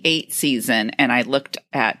 1978 season. And I looked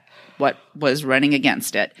at what was running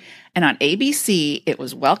against it. And on ABC, it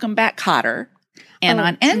was Welcome Back, Kotter. And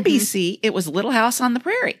on NBC, it was Little House on the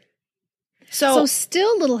Prairie. So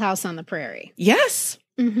still Little House on the Prairie. Yes.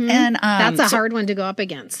 Mm-hmm. And that's a hard one to go up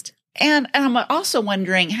against. And I'm also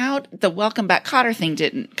wondering how the Welcome Back Kotter thing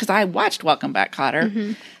didn't, because I watched Welcome Back Kotter.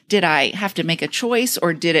 Mm-hmm. Did I have to make a choice,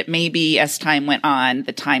 or did it maybe as time went on,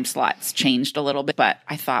 the time slots changed a little bit? But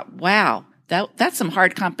I thought, wow, that's some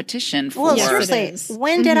hard competition for. Well, seriously,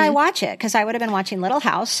 when did I watch it? Because I would have been watching Little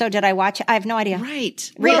House. So did I watch it? I have no idea.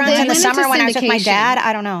 Right. Reruns in the summer when I was with my dad?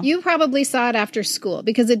 I don't know. You probably saw it after school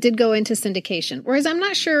because it did go into syndication. Whereas I'm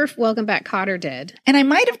not sure if Welcome Back Kotter did. And I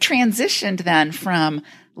might have transitioned then from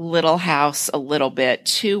Little House a little bit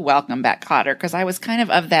to Welcome Back Kotter, because I was kind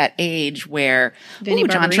of that age where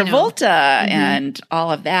John Travolta and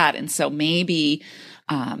all of that. And so maybe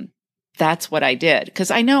that's what I did.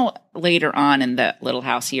 Because I know later on in the Little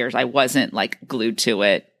House years, I wasn't like glued to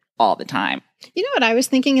it all the time. You know what I was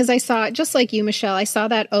thinking as I saw it, just like you, Michelle, I saw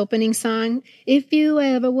that opening song, If You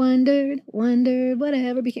Ever Wondered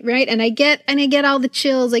Whatever Became, right? And I get all the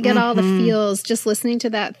chills, I get all the feels just listening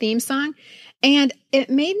to that theme song. And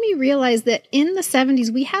it made me realize that in the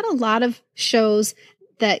 70s, we had a lot of shows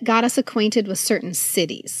that got us acquainted with certain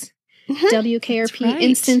cities. WKRP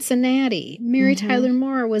in Cincinnati. Mary Tyler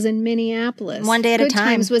Moore was in Minneapolis. One Day at a Time. Good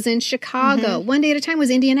Times was in Chicago. One Day at a Time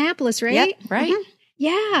was Indianapolis, right? Yep. Right.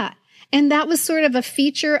 Yeah. And that was sort of a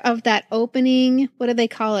feature of that opening, what do they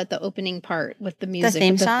call it? The opening part with the music,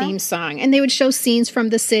 the theme song. And they would show scenes from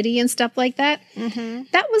the city and stuff like that.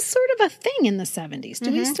 That was sort of a thing in the 70s.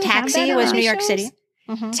 Do we still have that? Taxi was New York shows? City.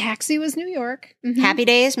 Taxi was New York. Happy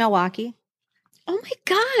Days, Milwaukee. Oh my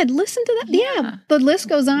God, listen to that. Yeah, the list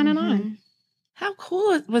goes on and on. How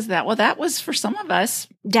cool was that? Well, that was for some of us.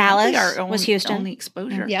 Dallas our was Houston. Only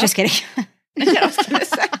exposure. Yep. Just kidding. I was going to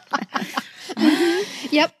say.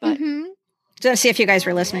 Yep. To see if you guys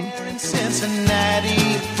were listening. Cincinnati,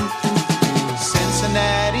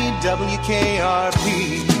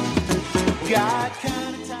 WKRP.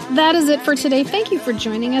 That is it for today. Thank you for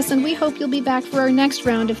joining us, and we hope you'll be back for our next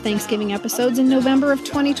round of Thanksgiving episodes in November of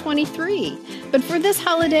 2023. But for this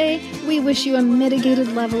holiday, we wish you a mitigated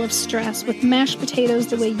level of stress with mashed potatoes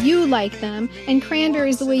the way you like them, and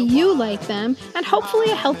cranberries the way you like them, and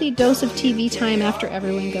hopefully a healthy dose of TV time after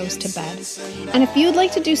everyone goes to bed. And if you'd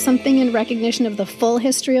like to do something in recognition of the full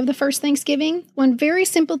history of the first Thanksgiving, one very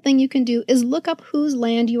simple thing you can do is look up whose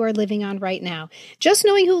land you are living on right now. Just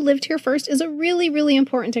knowing who lived here first is a really, really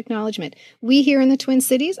important acknowledgement. We here in the Twin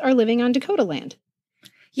Cities are living on Dakota land.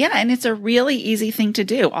 Yeah, and it's a really easy thing to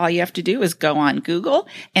do. All you have to do is go on Google,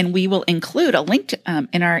 and we will include a link to,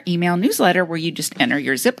 in our email newsletter where you just enter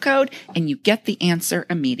your zip code and you get the answer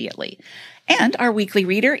immediately. And our weekly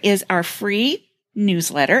reader is our free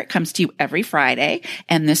newsletter. It comes to you every Friday.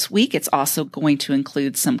 And this week, it's also going to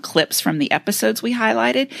include some clips from the episodes we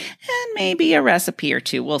highlighted and maybe a recipe or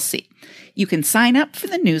two. We'll see. You can sign up for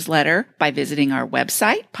the newsletter by visiting our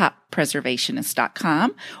website,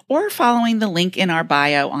 poppreservationist.com, or following the link in our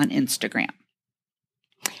bio on Instagram.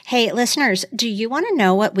 Hey, listeners, do you want to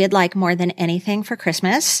know what we'd like more than anything for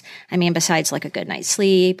Christmas? I mean, besides like a good night's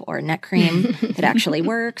sleep or neck cream that actually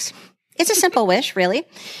works. It's a simple wish, really.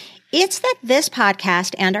 It's that this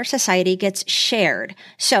podcast and our society gets shared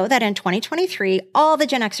so that in 2023, all the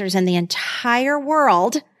Gen Xers in the entire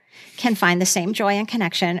world can find the same joy and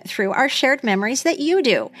connection through our shared memories that you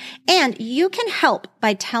do. And you can help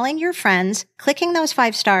by telling your friends, clicking those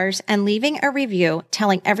 5 stars, and leaving a review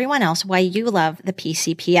telling everyone else why you love the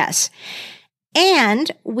PCPS.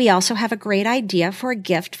 And we also have a great idea for a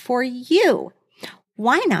gift for you.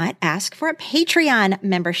 Why not ask for a Patreon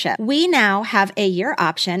membership? We now have a year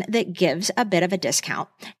option that gives a bit of a discount.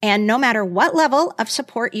 And no matter what level of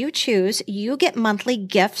support you choose, you get monthly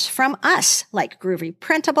gifts from us, like groovy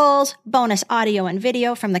printables, bonus audio and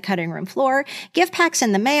video from the cutting room floor, gift packs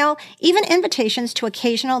in the mail, even invitations to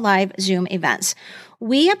occasional live Zoom events.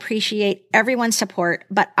 We appreciate everyone's support,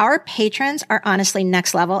 but our patrons are honestly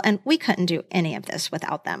next level, and we couldn't do any of this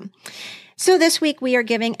without them. So this week, we are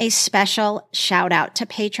giving a special shout out to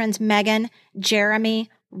patrons Megan, Jeremy,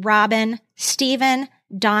 Robin, Stephen,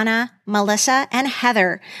 Donna, Melissa, and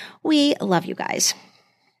Heather. We love you guys.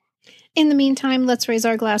 In the meantime, let's raise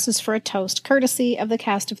our glasses for a toast, courtesy of the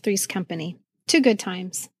cast of Three's Company. To good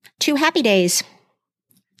times. To happy days.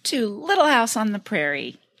 To Little House on the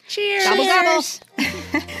Prairie. Cheers! Gobble, gobble.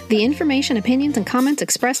 The information, opinions, and comments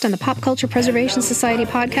expressed on the Pop Culture Preservation Society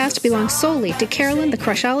podcast belong solely to Carolyn, the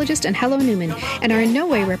Crushologist, and Hello Newman, and are in no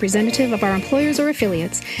way representative of our employers or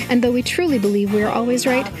affiliates. And though we truly believe we are always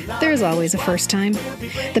right, there is always a first time.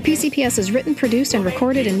 The PCPS is written, produced, and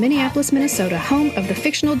recorded in Minneapolis, Minnesota, home of the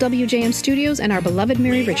fictional WJM Studios and our beloved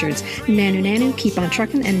Mary Richards. Nanu Nanu, keep on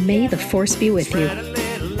trucking, and may the force be with you.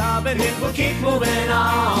 Love and it will keep moving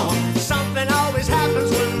on.